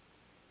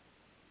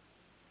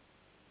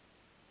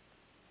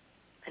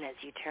 And as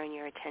you turn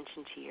your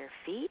attention to your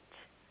feet,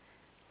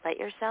 let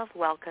yourself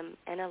welcome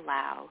and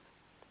allow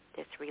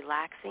this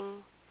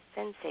relaxing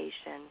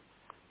sensation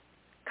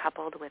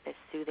coupled with a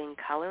soothing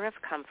color of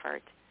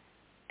comfort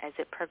as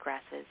it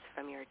progresses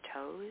from your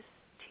toes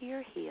to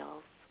your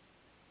heels,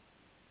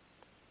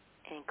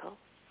 ankles,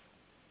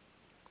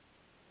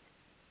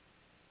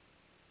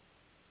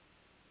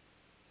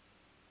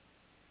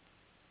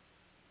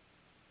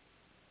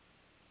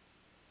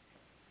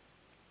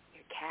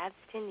 your calves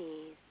to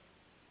knees,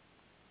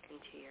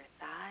 into your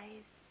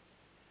thighs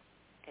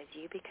as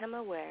you become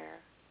aware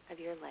of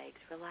your legs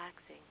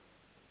relaxing.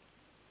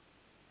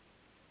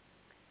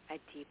 A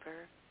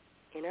deeper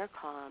inner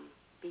calm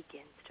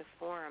begins to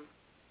form,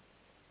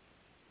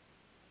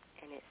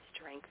 and it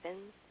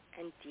strengthens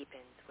and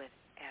deepens with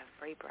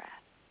every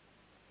breath.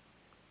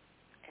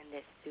 And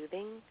this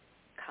soothing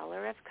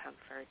color of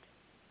comfort,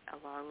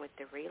 along with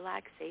the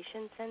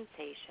relaxation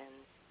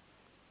sensations,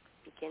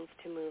 begins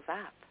to move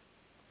up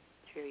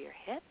through your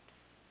hips,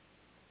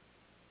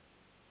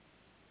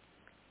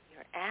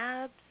 your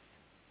abs,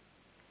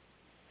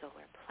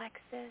 solar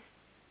plexus,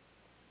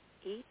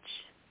 each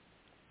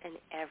and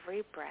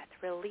every breath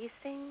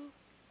releasing,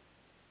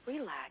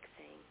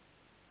 relaxing,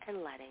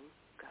 and letting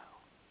go.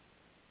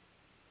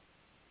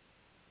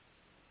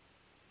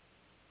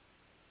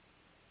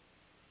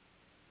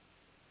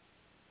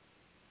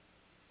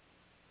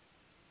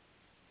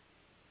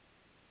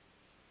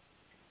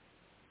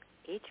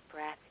 Each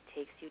breath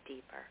takes you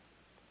deeper.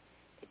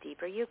 The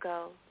deeper you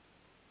go,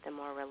 the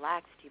more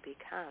relaxed you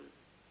become.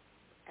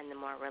 And the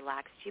more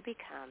relaxed you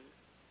become,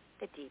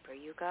 the deeper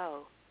you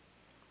go.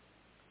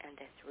 And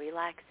this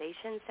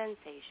relaxation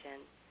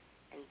sensation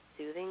and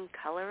soothing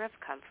color of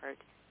comfort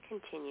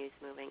continues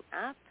moving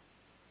up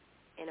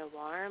in a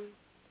warm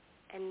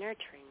and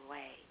nurturing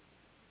way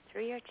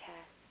through your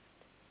chest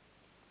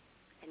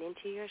and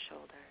into your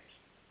shoulders.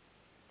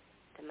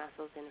 The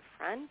muscles in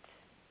front,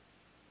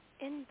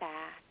 in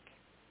back,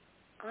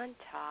 on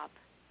top,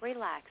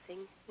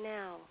 relaxing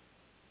now.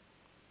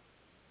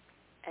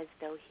 As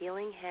though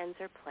healing hands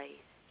are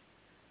placed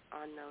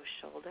on those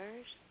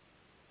shoulders,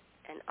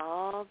 and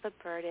all the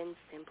burdens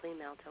simply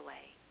melt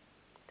away.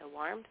 The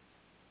warmth,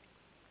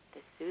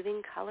 the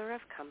soothing color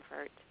of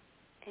comfort,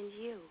 and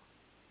you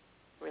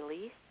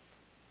release,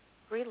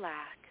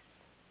 relax,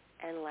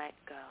 and let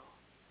go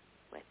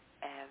with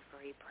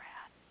every breath.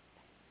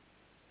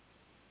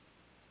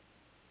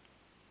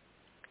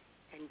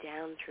 And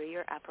down through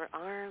your upper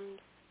arms,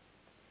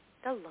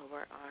 the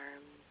lower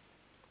arms,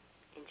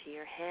 into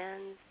your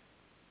hands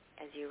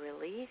as you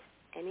release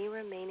any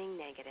remaining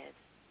negatives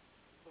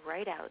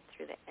right out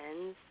through the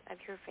ends of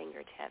your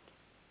fingertips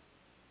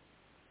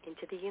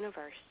into the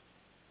universe.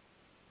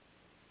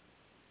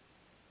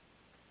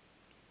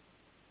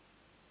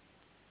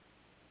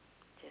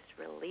 Just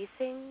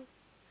releasing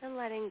and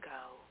letting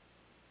go.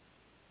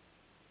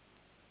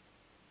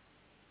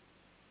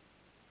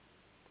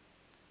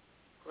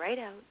 Right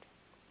out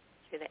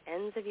through the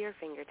ends of your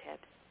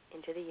fingertips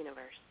into the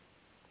universe,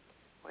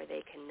 where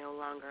they can no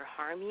longer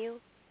harm you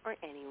or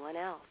anyone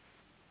else.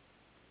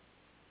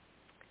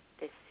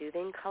 This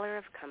soothing color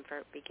of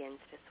comfort begins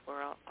to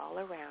swirl all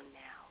around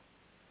now,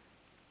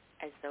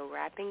 as though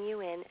wrapping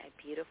you in a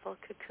beautiful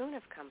cocoon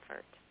of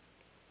comfort.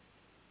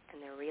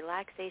 And the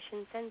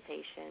relaxation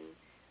sensation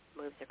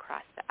moves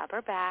across the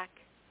upper back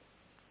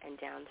and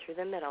down through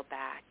the middle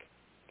back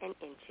and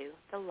into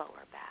the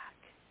lower back.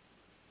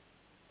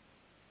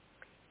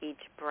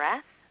 Each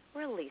breath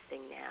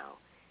releasing now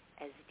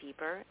as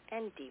deeper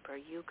and deeper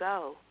you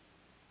go.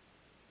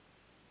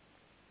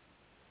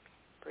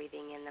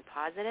 Breathing in the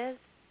positives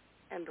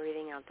and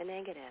breathing out the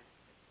negatives.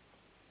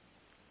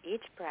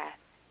 Each breath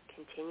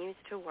continues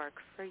to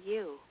work for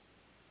you.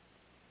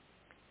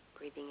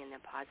 Breathing in the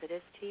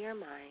positives to your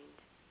mind,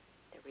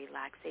 the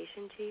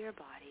relaxation to your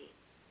body,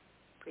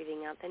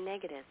 breathing out the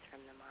negatives from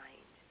the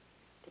mind,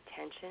 the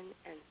tension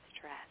and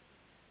stress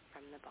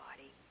from the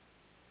body.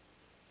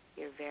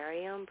 Your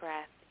very own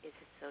breath is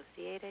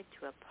associated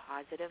to a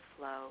positive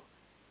flow,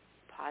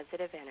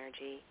 positive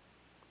energy,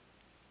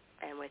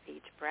 and with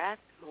each breath,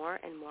 more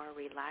and more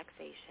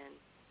relaxation,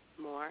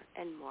 more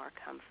and more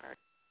comfort.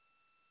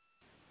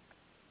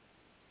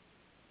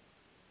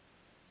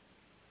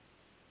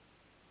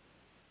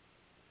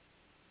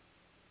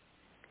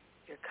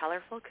 Your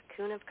colorful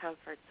cocoon of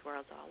comfort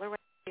swirls all around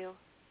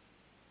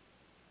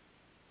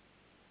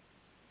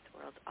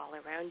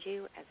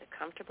you, as a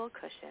comfortable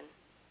cushion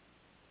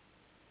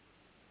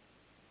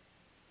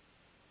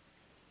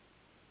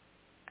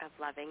of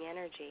loving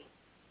energy.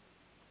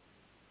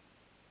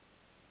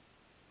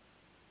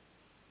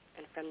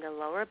 And from the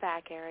lower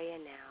back area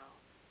now,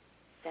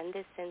 send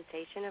this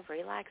sensation of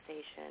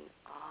relaxation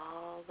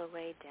all the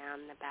way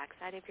down the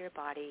backside of your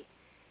body,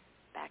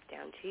 back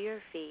down to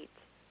your feet,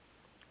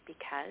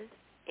 because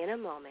in a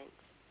moment,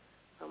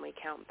 when we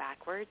count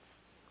backwards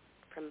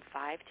from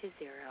 5 to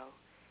 0,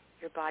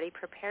 your body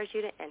prepares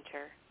you to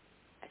enter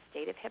a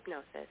state of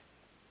hypnosis,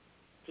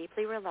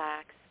 deeply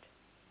relaxed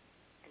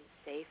and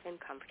safe and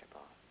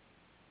comfortable.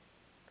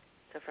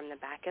 So from the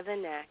back of the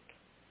neck,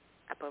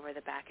 up over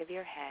the back of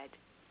your head,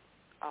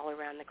 all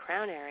around the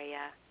crown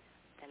area,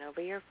 then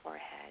over your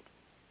forehead,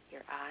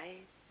 your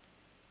eyes,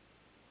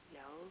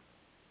 nose,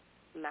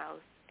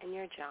 mouth, and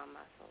your jaw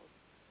muscles.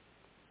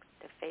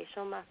 The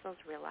facial muscles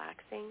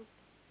relaxing,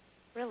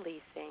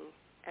 releasing,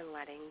 and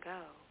letting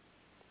go.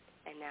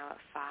 And now at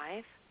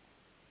 5,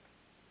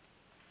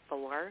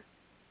 4,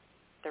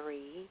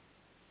 3,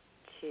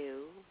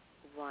 2,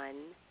 1,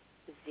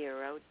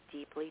 0,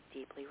 deeply,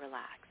 deeply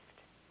relaxed.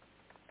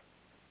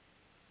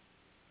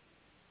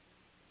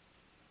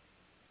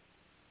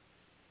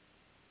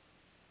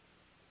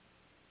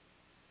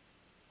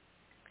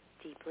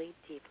 Deeply,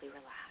 deeply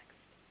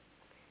relaxed.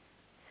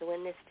 So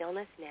in this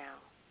stillness now,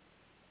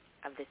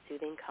 of the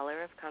soothing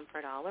color of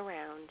comfort all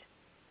around,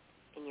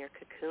 in your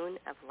cocoon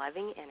of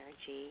loving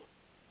energy,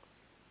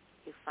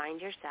 you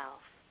find yourself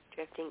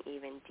drifting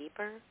even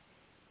deeper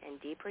and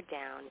deeper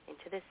down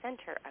into the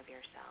center of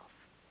yourself,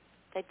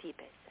 the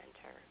deepest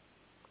center,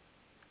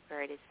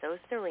 where it is so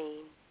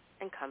serene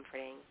and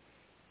comforting,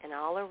 and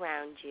all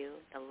around you,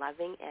 the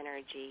loving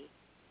energy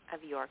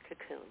of your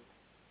cocoon.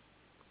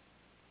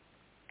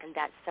 And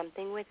that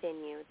something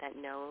within you that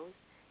knows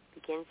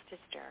begins to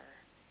stir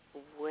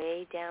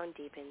way down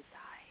deep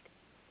inside,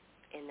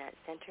 in that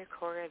center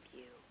core of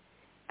you,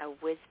 a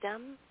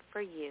wisdom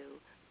for you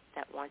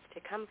that wants to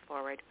come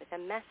forward with a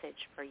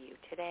message for you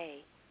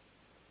today,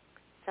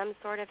 some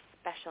sort of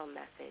special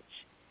message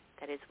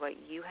that is what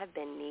you have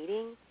been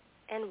needing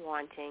and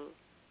wanting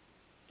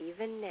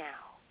even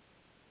now.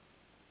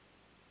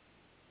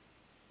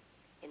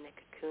 In the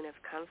cocoon of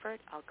comfort,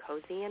 all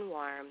cozy and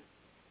warm,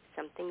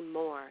 something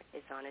more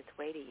is on its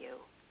way to you.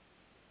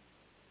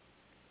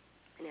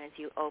 And as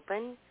you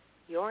open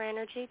your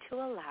energy to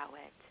allow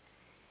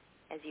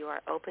it, as you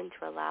are open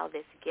to allow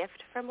this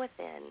gift from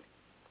within,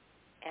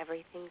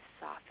 everything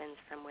softens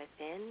from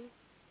within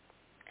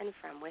and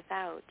from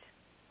without,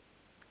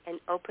 and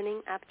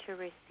opening up to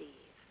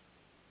receive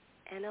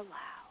and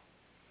allow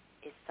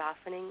is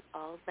softening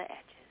all the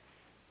edges,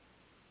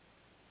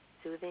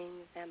 soothing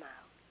them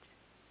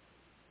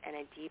out, and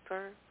a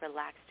deeper,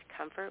 relaxed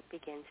comfort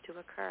begins to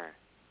occur,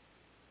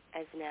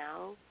 as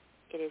now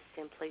it is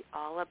simply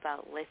all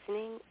about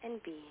listening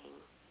and being,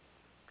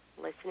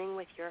 listening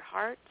with your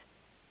heart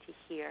to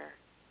hear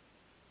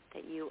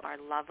that you are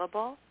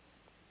lovable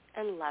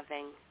and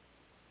loving.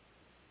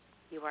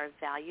 You are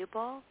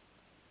valuable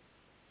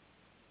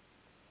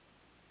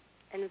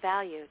and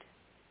valued.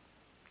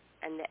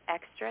 And the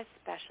extra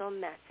special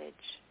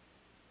message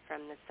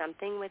from the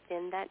something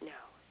within that knows,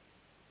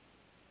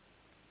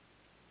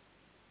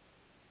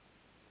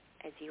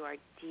 as you are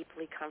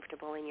deeply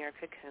comfortable in your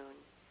cocoon,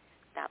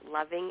 that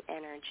loving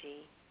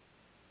energy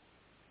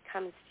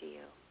comes to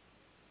you.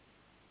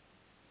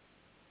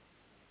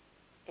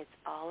 It's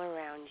all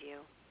around you.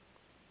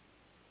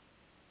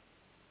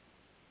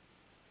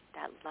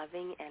 That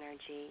loving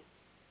energy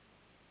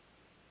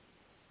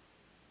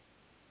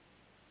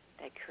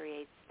that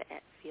creates the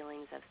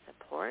feelings of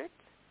support,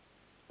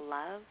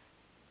 love,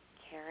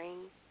 caring,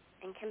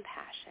 and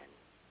compassion.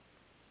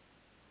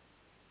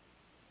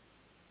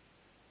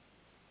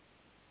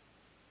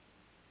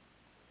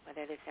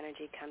 Whether this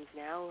energy comes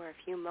now or a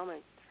few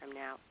moments from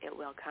now, it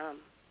will come.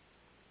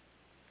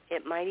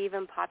 It might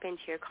even pop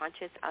into your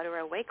conscious outer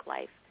awake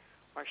life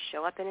or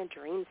show up in a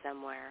dream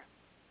somewhere.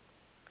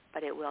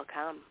 But it will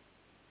come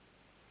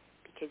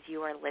because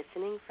you are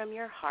listening from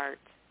your heart,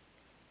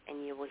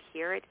 and you will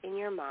hear it in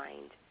your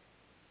mind,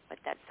 but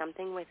that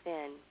something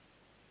within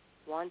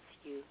wants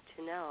you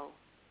to know.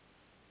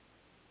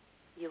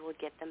 You will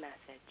get the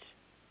message.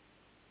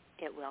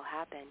 It will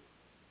happen.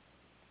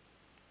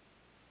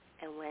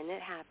 And when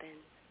it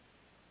happens,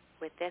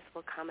 with this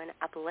will come an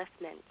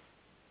upliftment.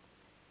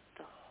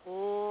 The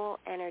whole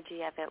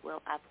energy of it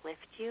will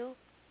uplift you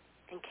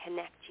and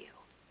connect you.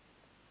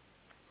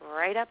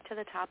 Right up to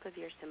the top of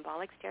your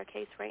symbolic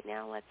staircase right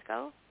now, let's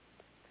go.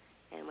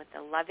 And with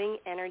the loving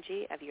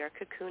energy of your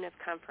cocoon of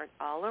comfort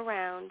all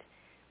around,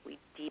 we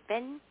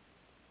deepen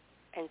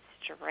and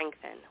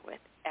strengthen with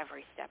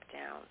every step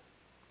down.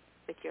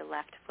 With your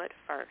left foot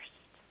first,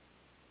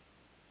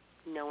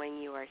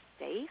 knowing you are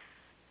safe,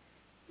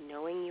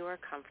 knowing you are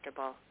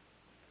comfortable.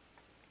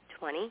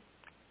 20,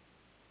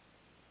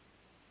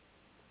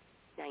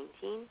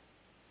 19,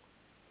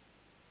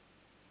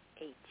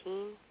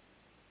 18,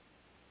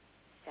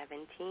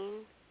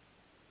 17,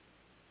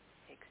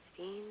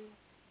 16,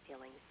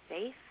 feeling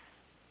safe,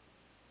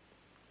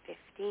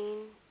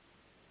 15,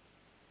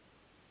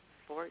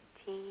 14,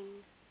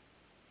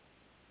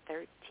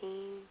 13,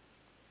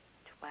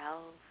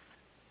 12.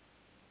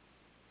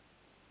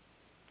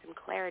 Some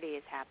clarity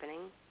is happening.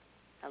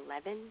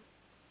 11,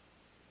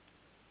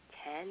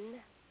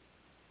 10,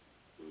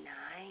 9,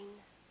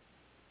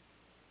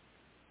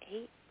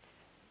 8,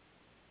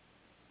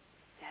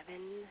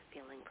 7,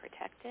 feeling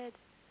protected,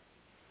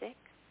 6,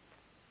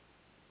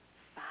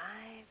 5,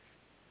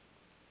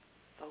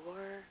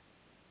 4,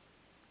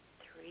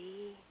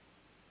 3,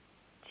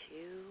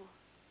 2,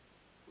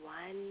 1,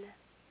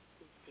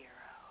 0.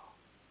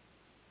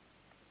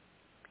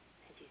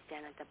 As you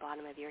stand at the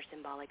bottom of your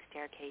symbolic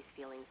staircase,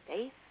 feeling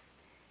safe,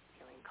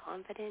 feeling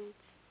confident,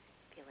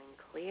 feeling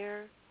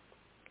clear,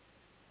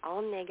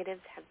 all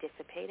negatives have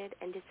dissipated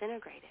and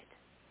disintegrated.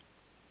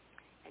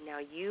 And now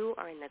you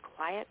are in the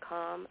quiet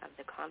calm of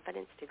the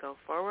confidence to go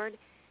forward,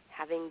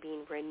 having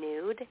been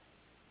renewed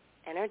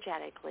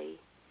energetically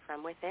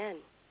from within.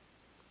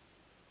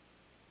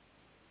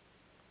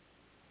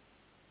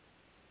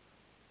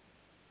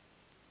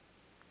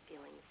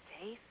 Feeling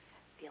safe,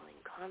 feeling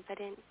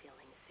confident,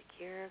 feeling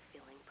secure,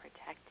 feeling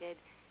protected,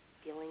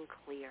 feeling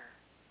clear.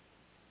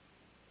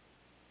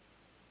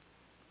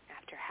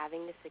 After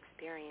having this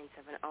experience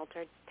of an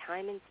altered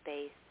time and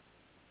space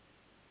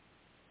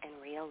and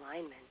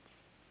realignment,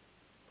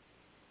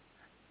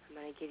 I'm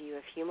going to give you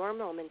a few more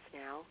moments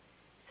now,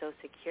 so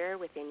secure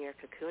within your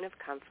cocoon of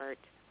comfort,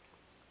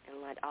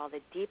 and let all the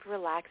deep,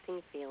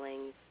 relaxing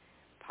feelings,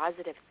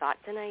 positive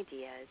thoughts and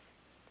ideas,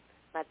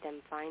 let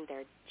them find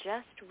their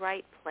just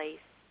right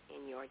place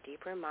in your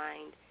deeper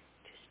mind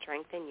to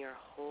strengthen your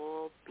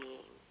whole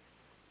being.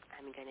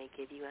 I'm going to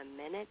give you a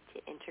minute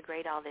to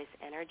integrate all this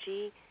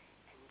energy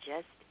and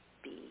just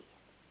be.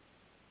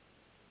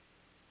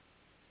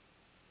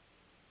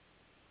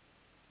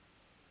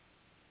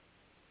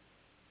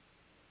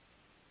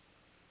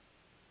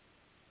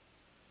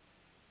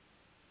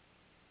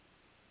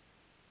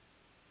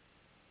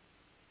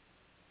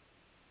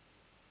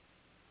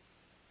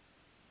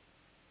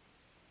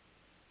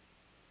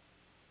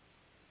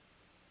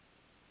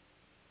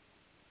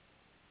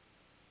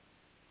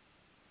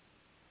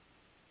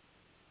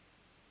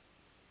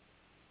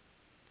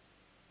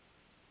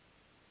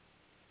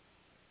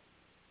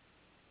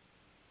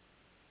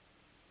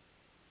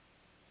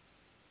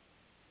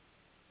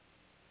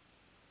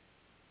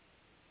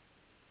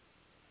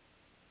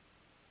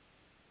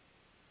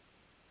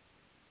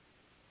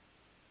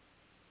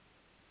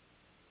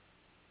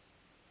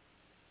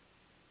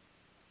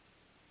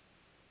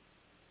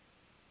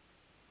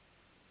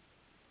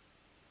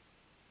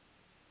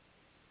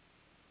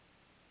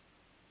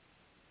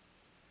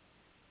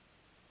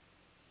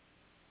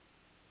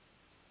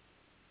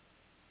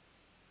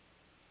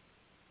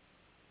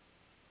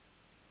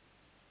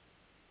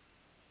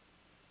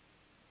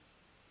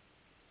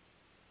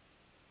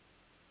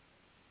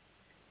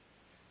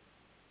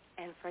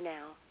 And for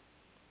now,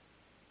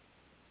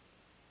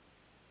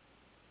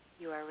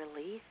 you are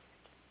released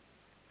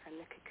from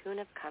the cocoon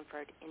of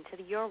comfort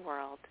into your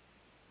world,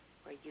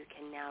 where you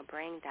can now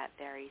bring that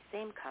very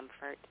same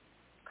comfort,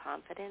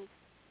 confidence,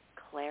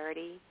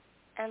 clarity,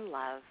 and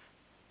love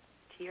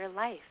to your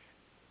life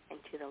and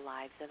to the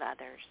lives of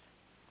others.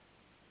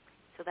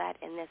 So that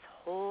in this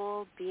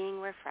whole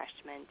being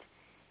refreshment,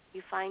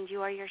 you find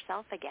you are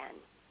yourself again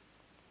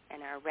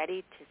and are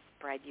ready to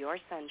spread your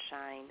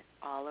sunshine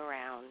all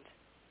around.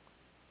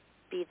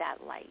 Be that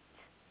light.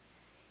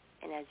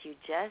 And as you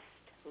just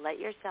let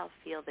yourself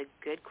feel the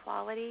good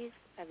qualities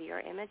of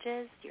your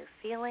images, your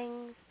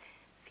feelings,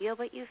 feel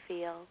what you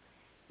feel,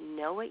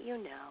 know what you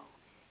know,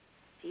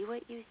 see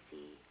what you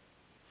see,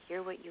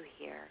 hear what you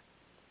hear,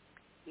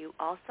 you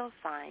also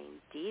find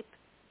deep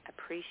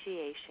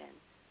appreciation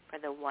for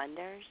the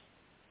wonders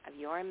of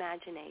your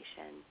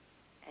imagination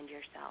and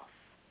yourself.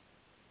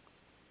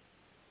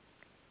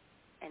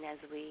 And as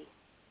we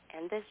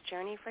end this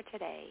journey for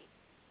today,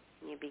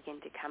 and you begin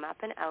to come up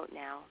and out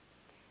now,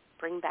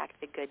 bring back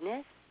the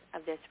goodness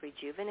of this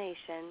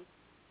rejuvenation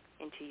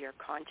into your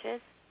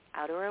conscious,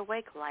 outer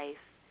awake life,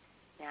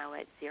 now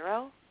at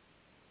 0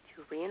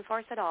 to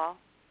reinforce it all.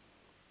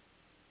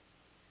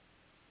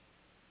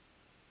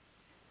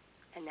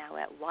 And now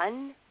at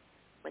 1,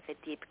 with a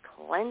deep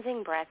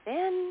cleansing breath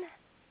in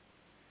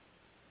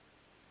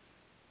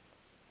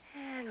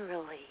and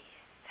release.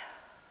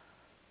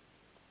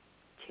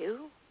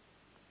 2,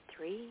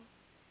 3,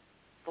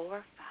 4,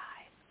 5.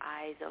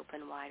 Eyes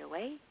open wide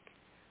awake.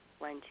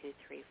 1, 2,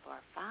 3, 4,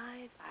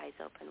 5. Eyes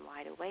open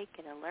wide awake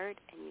and alert,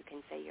 and you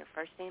can say your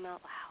first name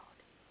out loud.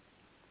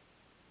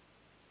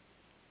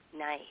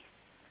 Nice.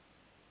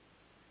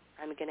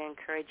 I'm going to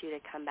encourage you to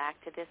come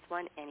back to this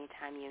one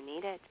anytime you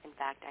need it. In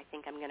fact, I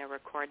think I'm going to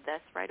record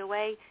this right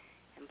away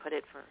and put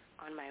it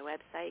on my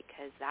website,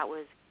 because that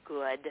was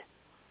good.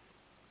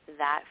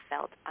 That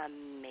felt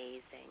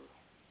amazing.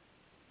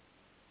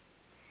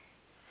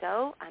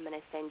 So I'm going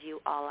to send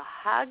you all a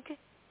hug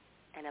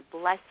and a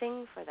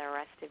blessing for the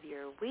rest of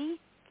your week.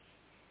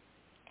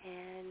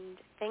 And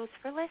thanks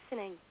for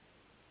listening.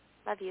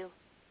 Love you.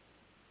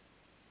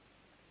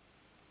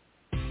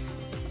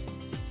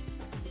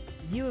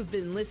 You have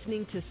been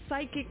listening to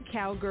Psychic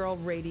Cowgirl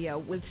Radio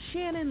with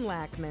Shannon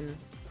Lackman.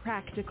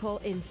 Practical,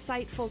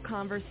 insightful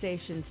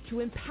conversations to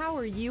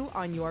empower you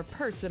on your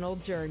personal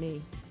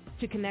journey.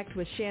 To connect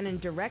with Shannon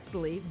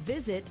directly,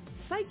 visit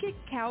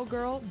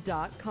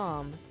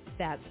psychiccowgirl.com.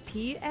 That's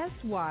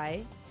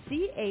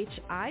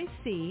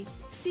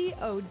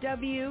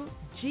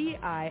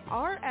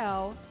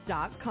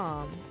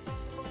PSYCHICCOWGIRL.com.